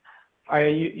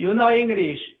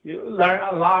English, you learn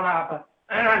a lot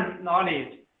of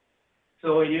knowledge,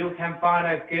 so you can find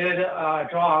a good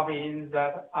job in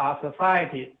the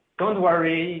society. Don't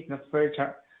worry in the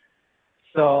future.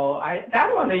 So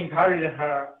that one encouraged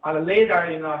her. But later,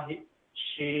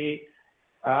 she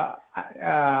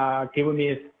gave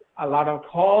me a lot of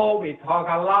call. We talk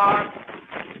a lot.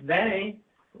 Then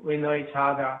we know each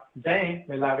other. Then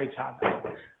we love each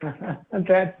other.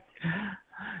 That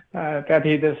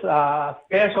is a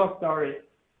special story.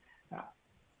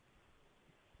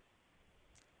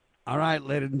 All right,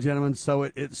 ladies and gentlemen. So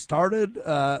it started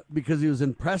because he was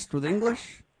impressed with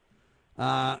English.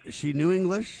 She knew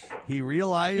English. He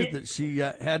realized that she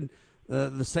had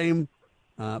the same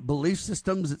belief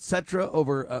systems, etc.,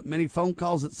 over many phone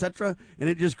calls, etc., and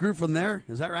it just grew from there.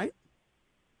 Is that right?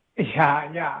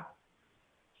 Yeah.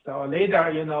 So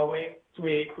later,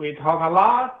 we talk a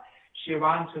lot. She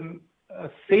wants to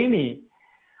see me.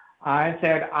 I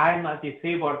said, I'm a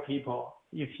disabled people.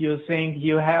 If you think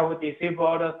you have a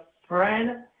disabled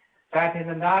friend, that is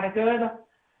not good.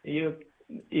 You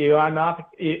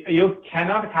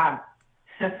cannot come.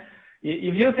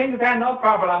 If you think that's no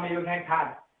problem, you can come.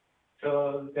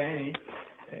 So then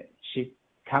she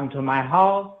come to my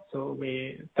house. So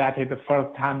that is the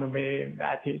first time we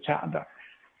met each other.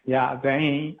 Yeah,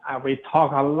 then we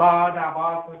talk a lot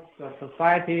about the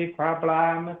society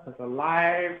problems, the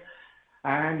life,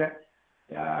 and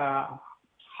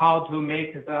how to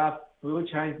make the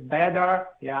future better.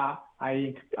 Yeah,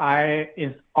 I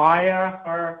inspire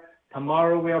her.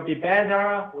 Tomorrow will be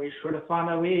better. We should find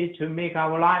a way to make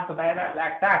our life better,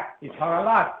 like that. We talk a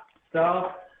lot.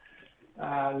 So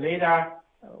later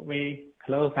we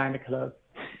close.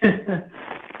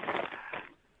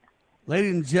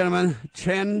 Ladies and gentlemen,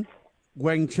 Chen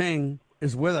Guangcheng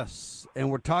is with us, and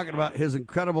we're talking about his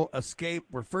incredible escape.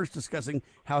 We're first discussing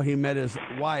how he met his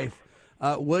wife.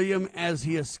 William, as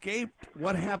he escaped,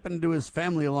 what happened to his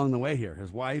family along the way here?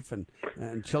 His wife and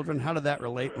children, how did that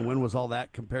relate, and when was all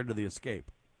that compared to the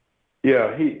escape?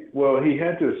 Yeah, he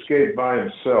had to escape by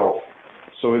himself.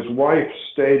 So his wife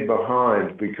stayed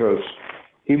behind because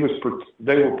they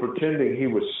were pretending he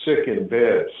was sick in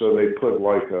bed. So they put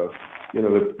like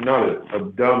not a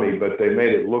dummy, but they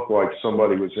made it look like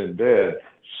somebody was in bed,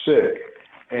 sick.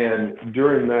 And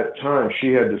during that time,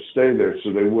 she had to stay there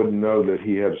so they wouldn't know that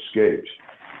he had escaped.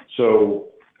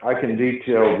 So I can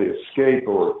detail the escape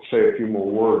or say a few more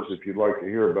words if you'd like to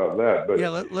hear about that. But yeah,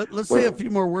 let's say a few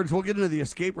more words. We'll get into the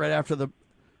escape right after the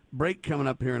break coming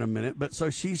up here in a minute. But so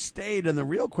she stayed, and the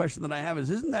real question that I have is,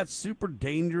 isn't that super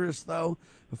dangerous, though,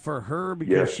 for her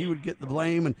because she would get the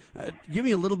blame? And give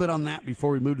me a little bit on that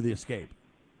before we move to the escape.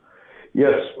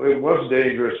 Yes, it was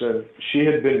dangerous, and she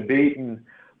had been beaten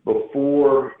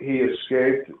before he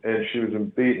escaped, and she was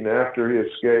beaten after he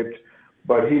escaped,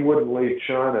 but he wouldn't leave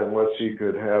China unless he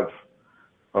could have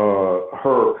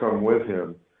her come with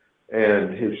him,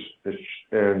 and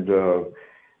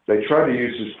they tried to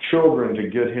use his children to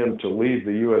get him to leave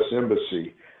the U.S.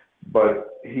 Embassy,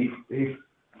 but he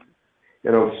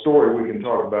story we can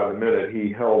talk about in a minute.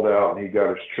 He held out, and he got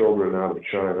his children out of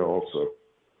China also.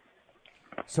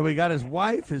 So he got his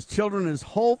wife, his children, his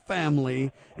whole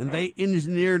family, and they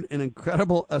engineered an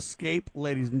incredible escape,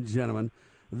 ladies and gentlemen.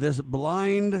 This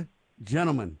blind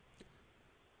gentleman,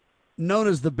 known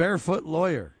as the Barefoot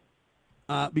Lawyer,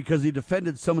 because he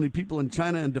defended so many people in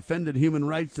China and defended human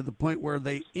rights to the point where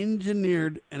they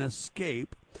engineered an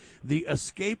escape. The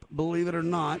escape, believe it or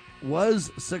not,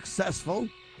 was successful.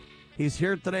 He's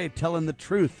here today telling the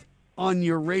truth on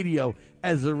your radio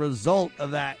as a result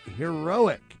of that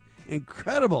heroic,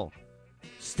 incredible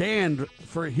stand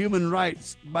for human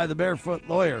rights by the Barefoot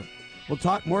Lawyer. We'll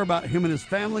talk more about him and his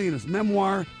family and his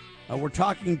memoir. We're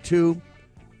talking to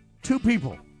two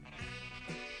people,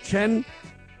 Chen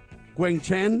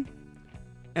Guangcheng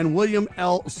and William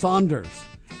L. Saunders.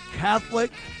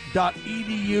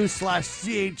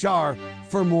 Catholic.edu/CHR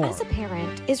for more. As a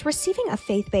parent, is receiving a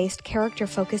faith-based,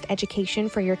 character-focused education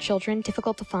for your children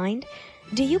difficult to find?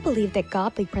 Do you believe that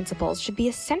godly principles should be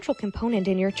a central component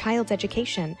in your child's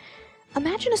education?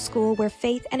 Imagine a school where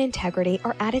faith and integrity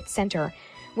are at its center,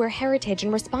 where heritage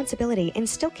and responsibility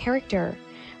instill character.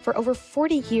 For over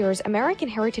 40 years, American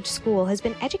Heritage School has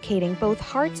been educating both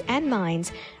hearts and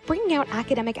minds, bringing out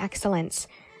academic excellence.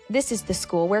 This is the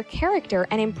school where character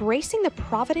and embracing the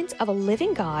providence of a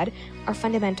living God are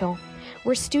fundamental,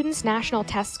 where students' national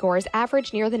test scores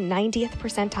average near the 90th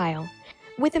percentile.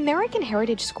 With American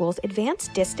Heritage School's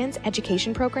advanced distance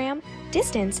education program,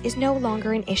 distance is no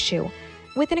longer an issue.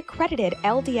 With an accredited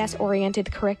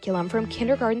LDS-oriented curriculum from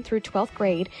kindergarten through 12th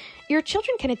grade, your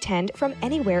children can attend from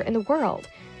anywhere in the world.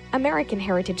 American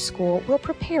Heritage School will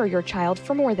prepare your child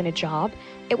for more than a job.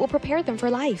 It will prepare them for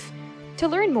life. To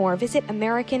learn more, visit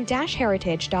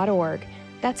American-Heritage.org.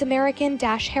 That's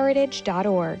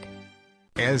American-Heritage.org.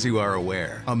 As you are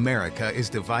aware, America is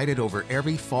divided over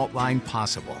every fault line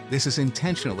possible. This is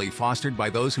intentionally fostered by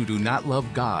those who do not love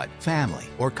God, family,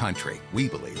 or country. We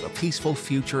believe a peaceful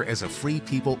future as a free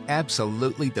people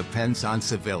absolutely depends on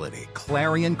civility.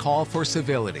 Clarion Call for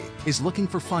Civility is looking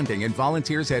for funding and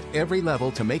volunteers at every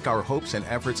level to make our hopes and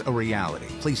efforts a reality.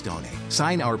 Please donate,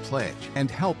 sign our pledge,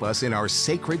 and help us in our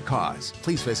sacred cause.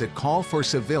 Please visit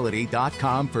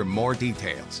callforcivility.com for more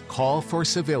details.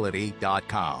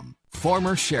 Callforcivility.com.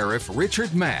 Former Sheriff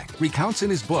Richard Mack recounts in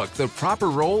his book The Proper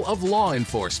Role of Law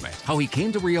Enforcement how he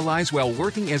came to realize while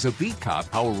working as a beat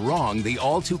cop how wrong the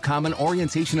all-too-common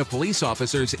orientation of police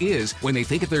officers is when they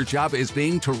think of their job as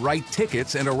being to write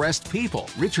tickets and arrest people.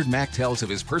 Richard Mack tells of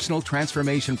his personal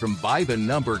transformation from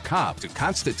by-the-number cop to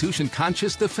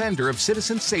Constitution-conscious defender of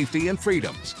citizen safety and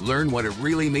freedoms. Learn what it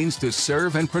really means to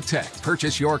serve and protect.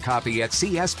 Purchase your copy at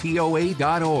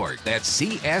CSPOA.org. That's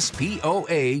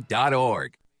CSPOA.org.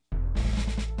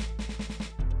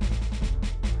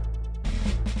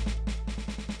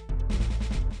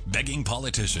 Begging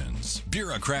politicians,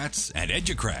 bureaucrats, and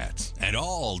educrats, and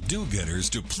all do-gooders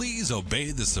to please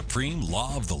obey the supreme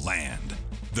law of the land,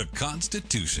 the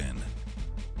Constitution.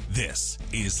 This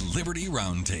is Liberty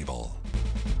Roundtable.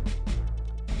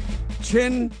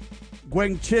 Chin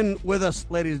Guangqin with us,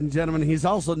 ladies and gentlemen. He's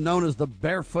also known as the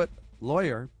Barefoot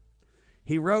Lawyer.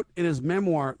 He wrote in his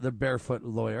memoir, The Barefoot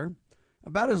Lawyer,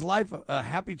 about his life, a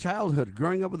happy childhood,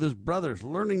 growing up with his brothers,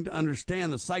 learning to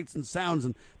understand the sights and sounds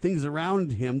and things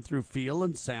around him through feel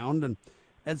and sound and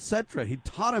etc. He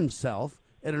taught himself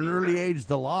at an early age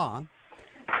the law,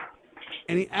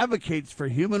 and he advocates for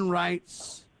human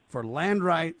rights, for land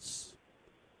rights,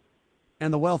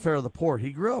 and the welfare of the poor.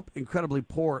 He grew up incredibly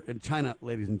poor in China,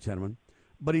 ladies and gentlemen,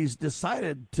 but he's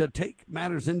decided to take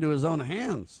matters into his own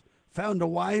hands. Found a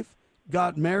wife,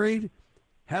 got married,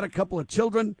 had a couple of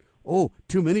children. Oh,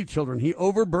 too many children. He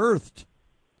overbirthed.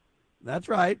 That's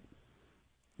right.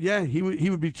 Yeah, he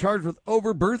would be charged with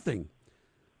overbirthing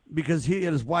because he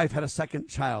and his wife had a second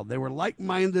child. They were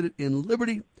like-minded in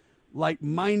liberty,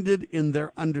 like-minded in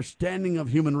their understanding of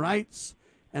human rights,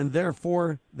 and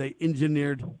therefore they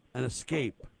engineered an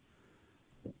escape.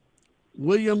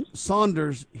 William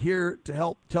Saunders here to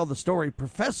help tell the story,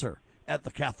 professor at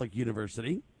the Catholic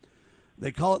University.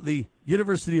 They call it the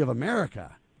University of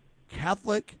America.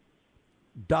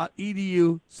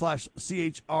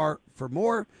 Catholic.edu/CHR for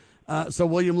more. So,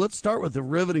 William, let's start with the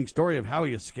riveting story of how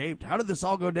he escaped. How did this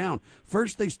all go down?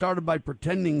 First, they started by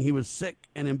pretending he was sick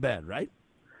and in bed, right?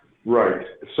 Right.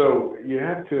 So you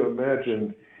have to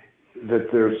imagine that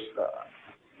there's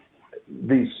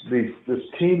this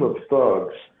team of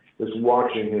thugs is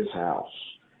watching his house,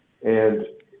 and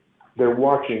they're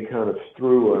watching kind of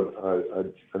through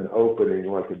an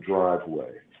opening like a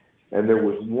driveway. And there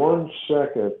was 1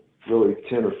 second, really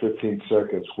 10 or 15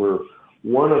 seconds, where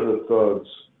one of the thugs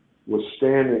was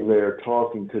standing there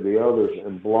talking to the others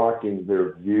and blocking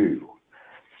their view,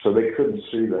 so they couldn't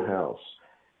see the house.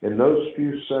 In those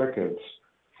few seconds,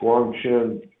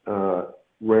 Guangqin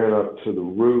ran up to the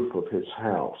roof of his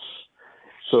house.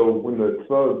 So when the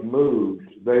thug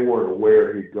moved, they weren't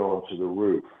aware he'd gone to the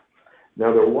roof.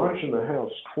 Now they're watching the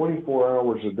house 24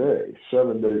 hours a day,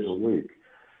 7 days a week.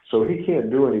 So he can't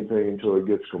do anything until it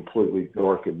gets completely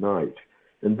dark at night.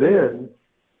 And then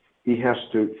he has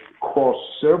to cross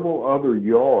several other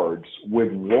yards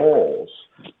with walls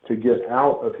to get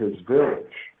out of his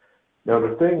village. Now,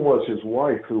 the thing was, his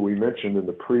wife, who we mentioned in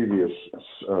the previous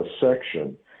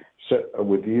section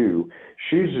with you,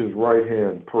 she's his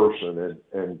right-hand person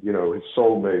and you know, his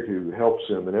soulmate who helps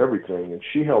him in everything, and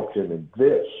she helped him in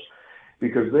this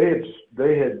because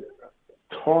they had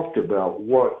talked about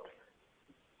what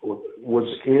was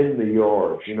in the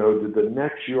yards. You know, did the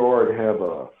next yard have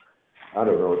a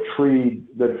tree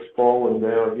that has fallen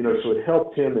down? You know, so it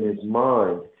helped him in his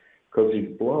mind, because he's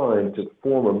blind, to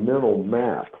form a mental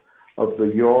map of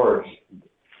the yards.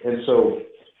 And so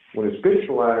when it's pitch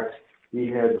black, he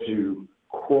had to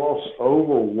cross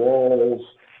over walls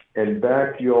and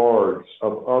backyards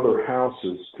of other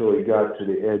houses till he got to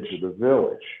the edge of the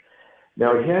village.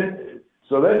 Now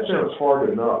so that sounds hard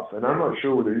enough, and I'm not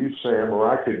sure whether you, Sam, or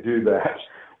I could do that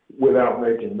without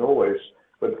making noise.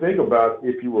 But think about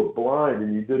if you were blind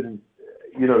and you didn't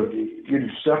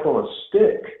step on a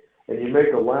stick and you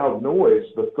make a loud noise,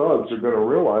 the thugs are going to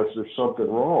realize there's something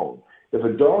wrong. If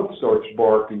a dog starts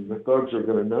barking, the thugs are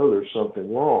going to know there's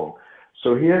something wrong.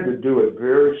 So he had to do it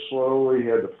very slowly. He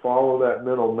had to follow that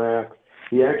mental map.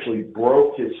 He actually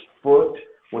broke his foot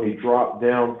when he dropped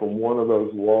down from one of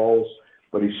those walls,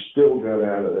 but he still got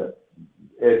out of that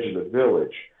edge of the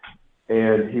village.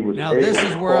 and he was now. able This to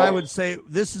is where I cross- would say.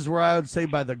 This is where I would say,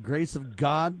 by the grace of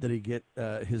God, did he get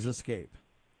his escape?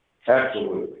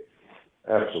 Absolutely,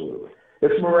 absolutely.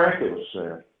 It's miraculous,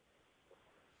 Sam.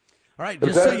 All right,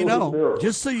 It's just so you absolute know,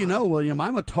 miracle. William,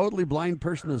 I'm a totally blind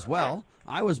person as well.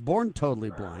 I was born totally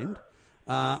blind.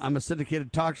 I'm a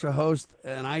syndicated talk show host,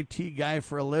 an IT guy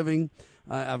for a living.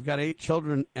 I've got 8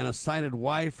 children and a sighted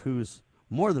wife who's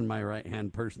more than my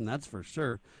right-hand person, that's for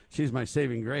sure. She's my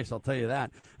saving grace, I'll tell you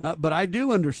that. But I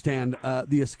do understand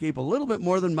the escape a little bit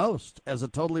more than most as a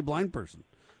totally blind person.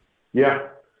 Yeah,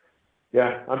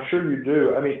 I'm sure you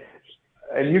do. I mean,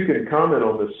 and you can comment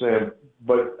on this, Sam,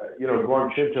 but,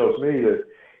 Guang Chin tells me that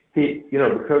he,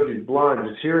 because he's blind,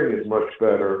 his hearing is much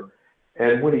better.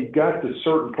 And when he got to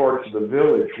certain parts of the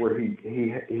village where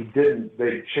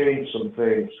they changed some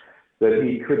things that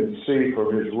he couldn't see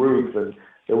from his roof, and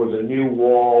there was a new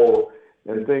wall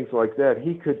and things like that,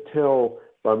 he could tell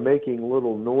by making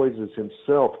little noises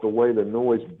himself the way the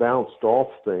noise bounced off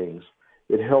things.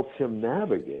 It helped him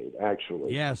navigate,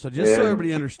 actually. Yeah, so just so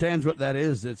everybody understands what that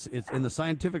is, it's in the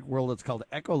scientific world, it's called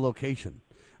echolocation.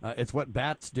 It's what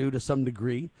bats do to some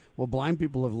degree. Well, blind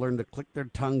people have learned to click their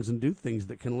tongues and do things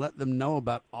that can let them know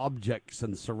about objects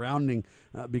and surrounding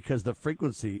because the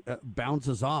frequency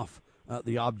bounces off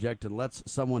the object and lets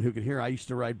someone who can hear. I used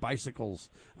to ride bicycles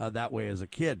that way as a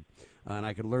kid. And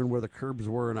I could learn where the curbs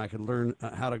were, and I could learn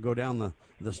how to go down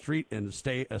the street and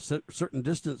stay a certain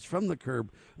distance from the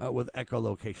curb with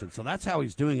echolocation. So that's how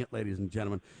he's doing it, ladies and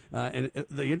gentlemen. And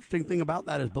the interesting thing about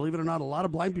that is, believe it or not, a lot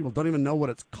of blind people don't even know what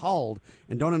it's called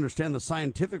and don't understand the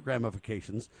scientific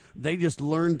ramifications. They just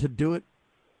learn to do it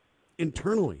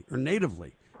internally or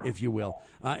natively, if you will.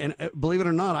 And believe it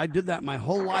or not, I did that my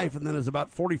whole life, and then as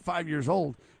about 45 years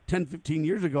old, 10, 15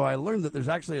 years ago, I learned that there's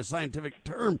actually a scientific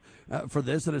term for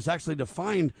this, and it's actually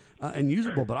defined and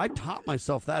usable. But I taught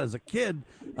myself that as a kid,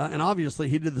 and obviously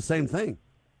he did the same thing.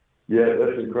 Yeah,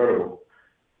 that's incredible.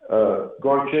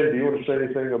 Guang Chen, do you want to say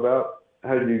anything about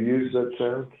how you use that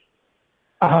sound?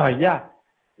 Yeah.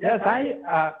 Yes,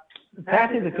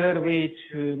 that is a good way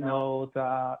to know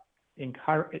the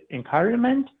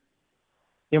environment.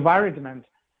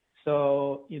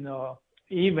 So,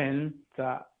 even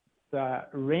the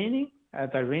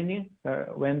raining,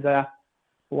 when the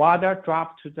water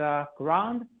drops to the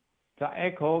ground, the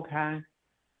echo can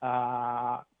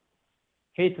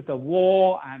hit the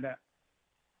wall, and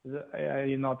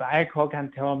the echo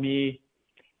can tell me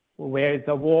where is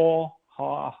the wall,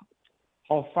 how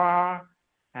far,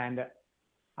 and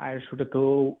I should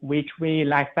go which way,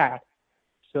 like that.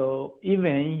 So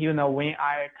even when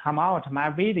I come out of my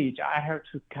village, I have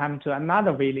to come to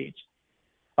another village.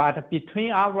 But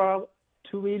between our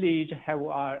 2 villages have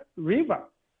a river.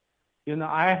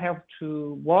 I have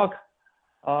to walk,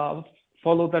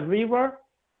 follow the river,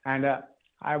 and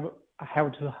I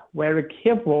have to very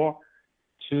careful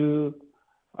to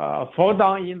fall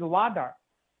down in the water.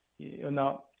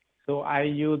 So I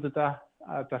use the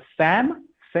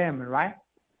SAM, right?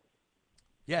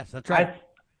 Yes, that's right.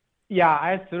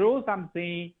 I throw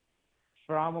something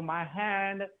from my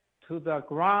hand to the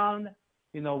ground.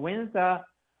 When the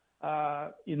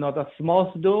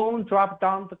small stone drop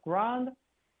down the ground,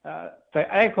 the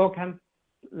echo can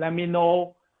let me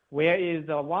know where is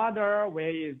the water, where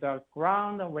is the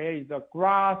ground, where is the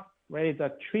grass, where is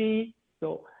the tree.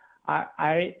 So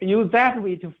I use that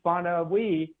way to find a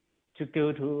way to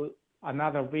go to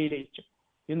another village.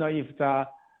 If the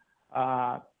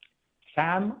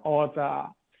sand or the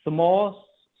small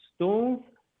stones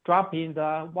drop in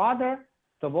the water,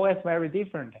 the voice is very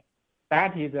different.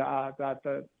 That is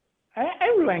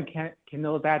everyone can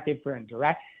know that different,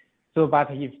 right? So, but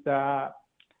if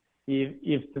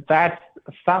that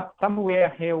somewhere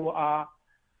have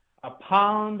a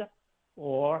pond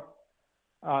or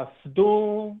a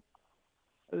stone,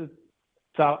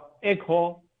 the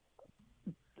echo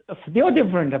still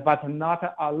different, but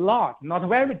not a lot, not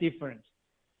very different.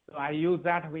 So I use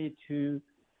that way to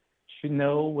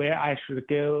know where I should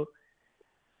go.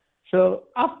 So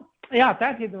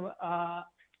that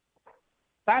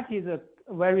is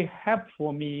very helpful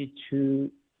for me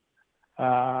to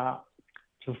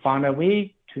find a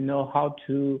way to know how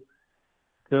to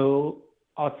go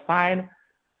outside,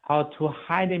 how to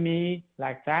hide me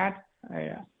like that.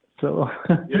 So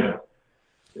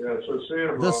So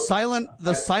Sam,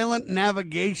 the silent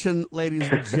navigation, ladies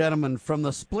and gentlemen, from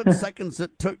the split seconds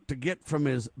it took to get from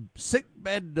his sick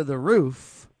bed to the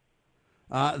roof,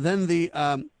 then the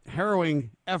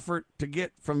harrowing effort to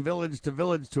get from village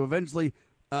to eventually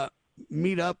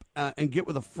meet up and get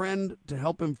with a friend to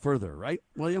help him further, right,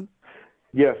 William?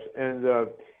 Yes, and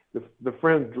the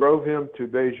friend drove him to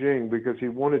Beijing because he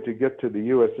wanted to get to the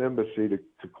U.S. Embassy to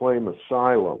claim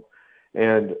asylum.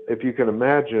 And if you can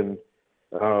imagine,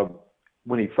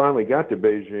 when he finally got to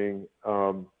Beijing,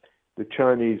 the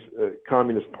Chinese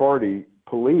Communist Party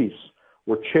police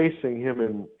were chasing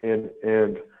him, and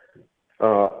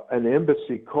an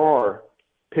embassy car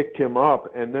picked him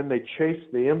up, and then they chased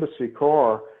the embassy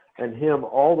car and him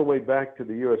all the way back to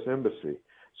the U.S. Embassy.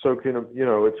 So,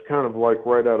 it's kind of like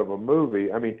right out of a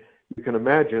movie. I mean, you can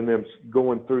imagine them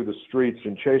going through the streets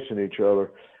and chasing each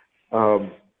other.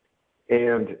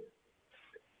 And,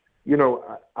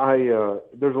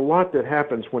 there's a lot that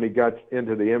happens when he got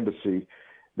into the embassy.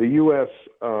 The U.S.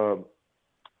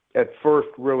 At first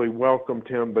really welcomed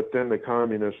him, but then the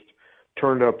communists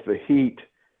turned up the heat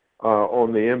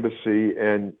on the embassy,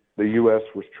 and the U.S.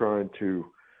 was trying to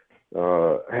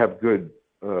have good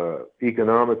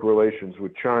economic relations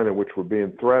with China, which were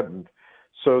being threatened.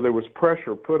 So there was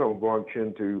pressure put on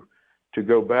Guangqin to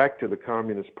go back to the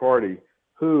Communist Party,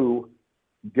 who,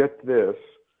 get this,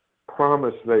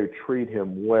 promised they would treat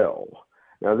him well.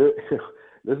 Now, this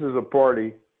is a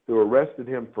party who arrested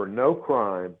him for no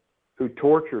crime, who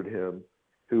tortured him,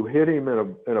 who hid him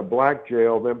in a black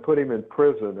jail, then put him in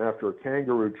prison after a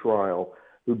kangaroo trial,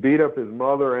 who beat up his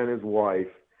mother and his wife,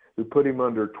 who put him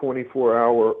under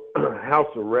 24-hour house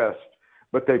arrest,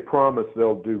 but they promised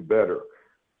they'll do better.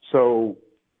 So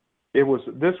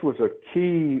this was a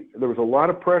key. There was a lot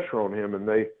of pressure on him, and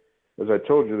they, as I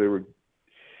told you, they were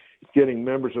getting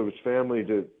members of his family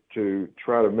to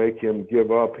try to make him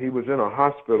give up. He was in a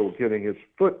hospital getting his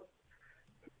foot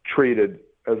treated.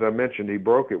 As I mentioned, he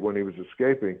broke it when he was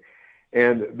escaping.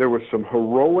 And there were some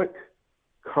heroic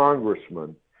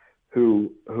congressmen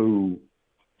who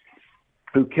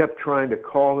kept trying to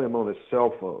call him on his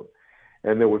cell phone.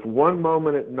 And there was one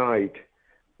moment at night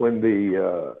when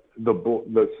the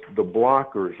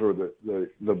blockers or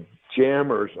the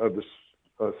jammers of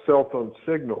the cell phone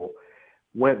signal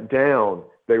went down.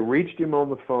 They reached him on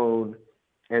the phone,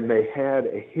 and they had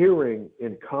a hearing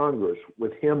in Congress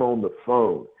with him on the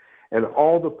phone. And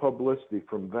all the publicity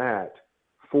from that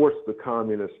forced the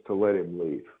communists to let him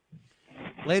leave.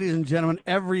 Ladies and gentlemen,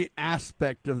 every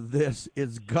aspect of this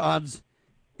is God's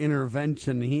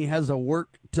intervention. He has a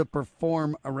work to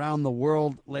perform around the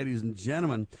world, ladies and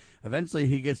gentlemen. Eventually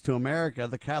he gets to America.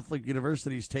 The Catholic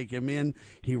universities take him in.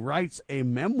 He writes a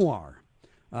memoir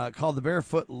called The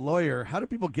Barefoot Lawyer. How do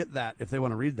people get that if they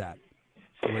want to read that?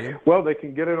 Well, they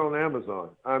can get it on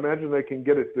Amazon. I imagine they can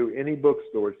get it through any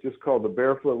bookstore. It's just called The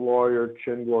Barefoot Lawyer,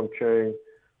 Chen Guangcheng.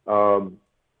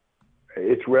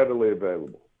 It's readily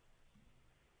available.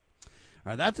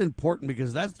 All right, that's important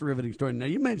because that's the riveting story. Now,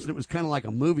 you mentioned it was kind of like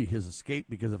a movie, his escape,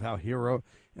 because of how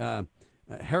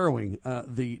harrowing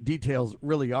the details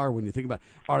really are when you think about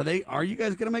it. Are you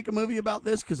guys going to make a movie about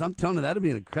this? Because I'm telling you, that'd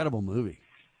be an incredible movie.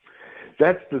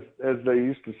 That's as they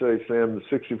used to say, Sam, the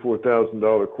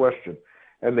 $64,000 question.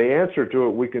 And the answer to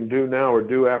it we can do now or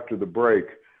do after the break,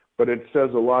 but it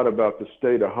says a lot about the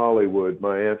state of Hollywood,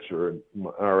 my answer and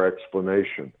our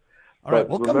explanation. All right,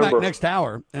 we'll come back next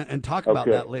hour and talk about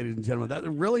that, ladies and gentlemen. That's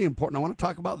really important. I want to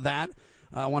talk about that.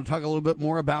 I want to talk a little bit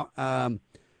more about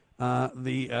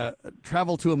the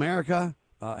travel to America,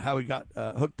 how he got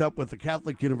hooked up with the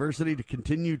Catholic University to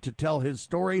continue to tell his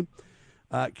story.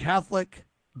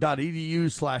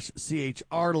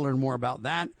 Catholic.edu/CHR to learn more about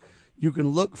that. You can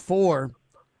look for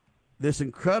this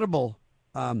incredible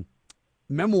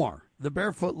memoir, The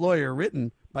Barefoot Lawyer,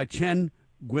 written by Chen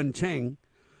Guangcheng.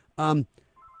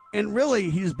 And really,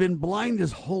 he's been blind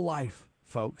his whole life,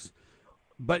 folks.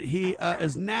 But he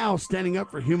is now standing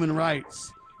up for human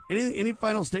rights. Any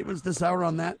final statements this hour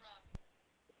on that?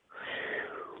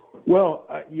 Well,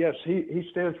 yes, he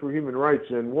stands for human rights.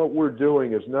 And what we're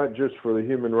doing is not just for the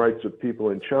human rights of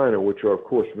people in China, which are, of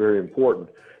course, very important.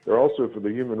 They're also for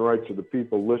the human rights of the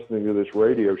people listening to this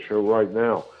radio show right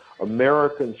now.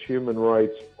 Americans' human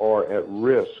rights are at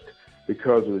risk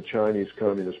because of the Chinese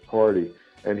Communist Party.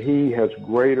 And he has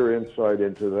greater insight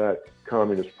into that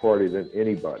Communist Party than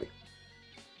anybody.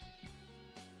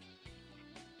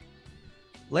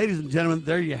 Ladies and gentlemen,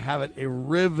 there you have it. A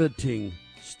riveting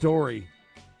story,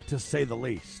 to say the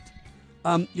least.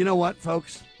 You know what,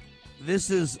 folks? This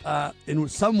is, in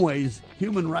some ways,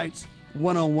 Human Rights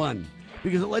 101.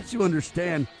 Because it lets you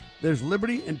understand there's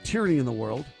liberty and tyranny in the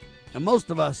world. And most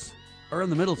of us are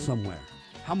in the middle somewhere.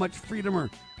 How much freedom or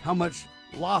how much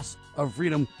loss of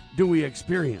freedom do we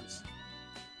experience?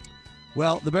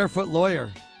 Well, the Barefoot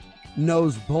Lawyer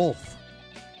knows both.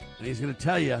 And he's going to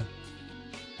tell you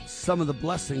some of the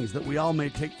blessings that we all may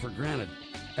take for granted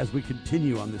as we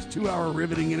continue on this 2-hour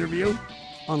riveting interview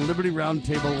on Liberty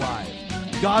Roundtable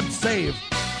Live. God save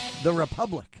the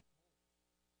Republic.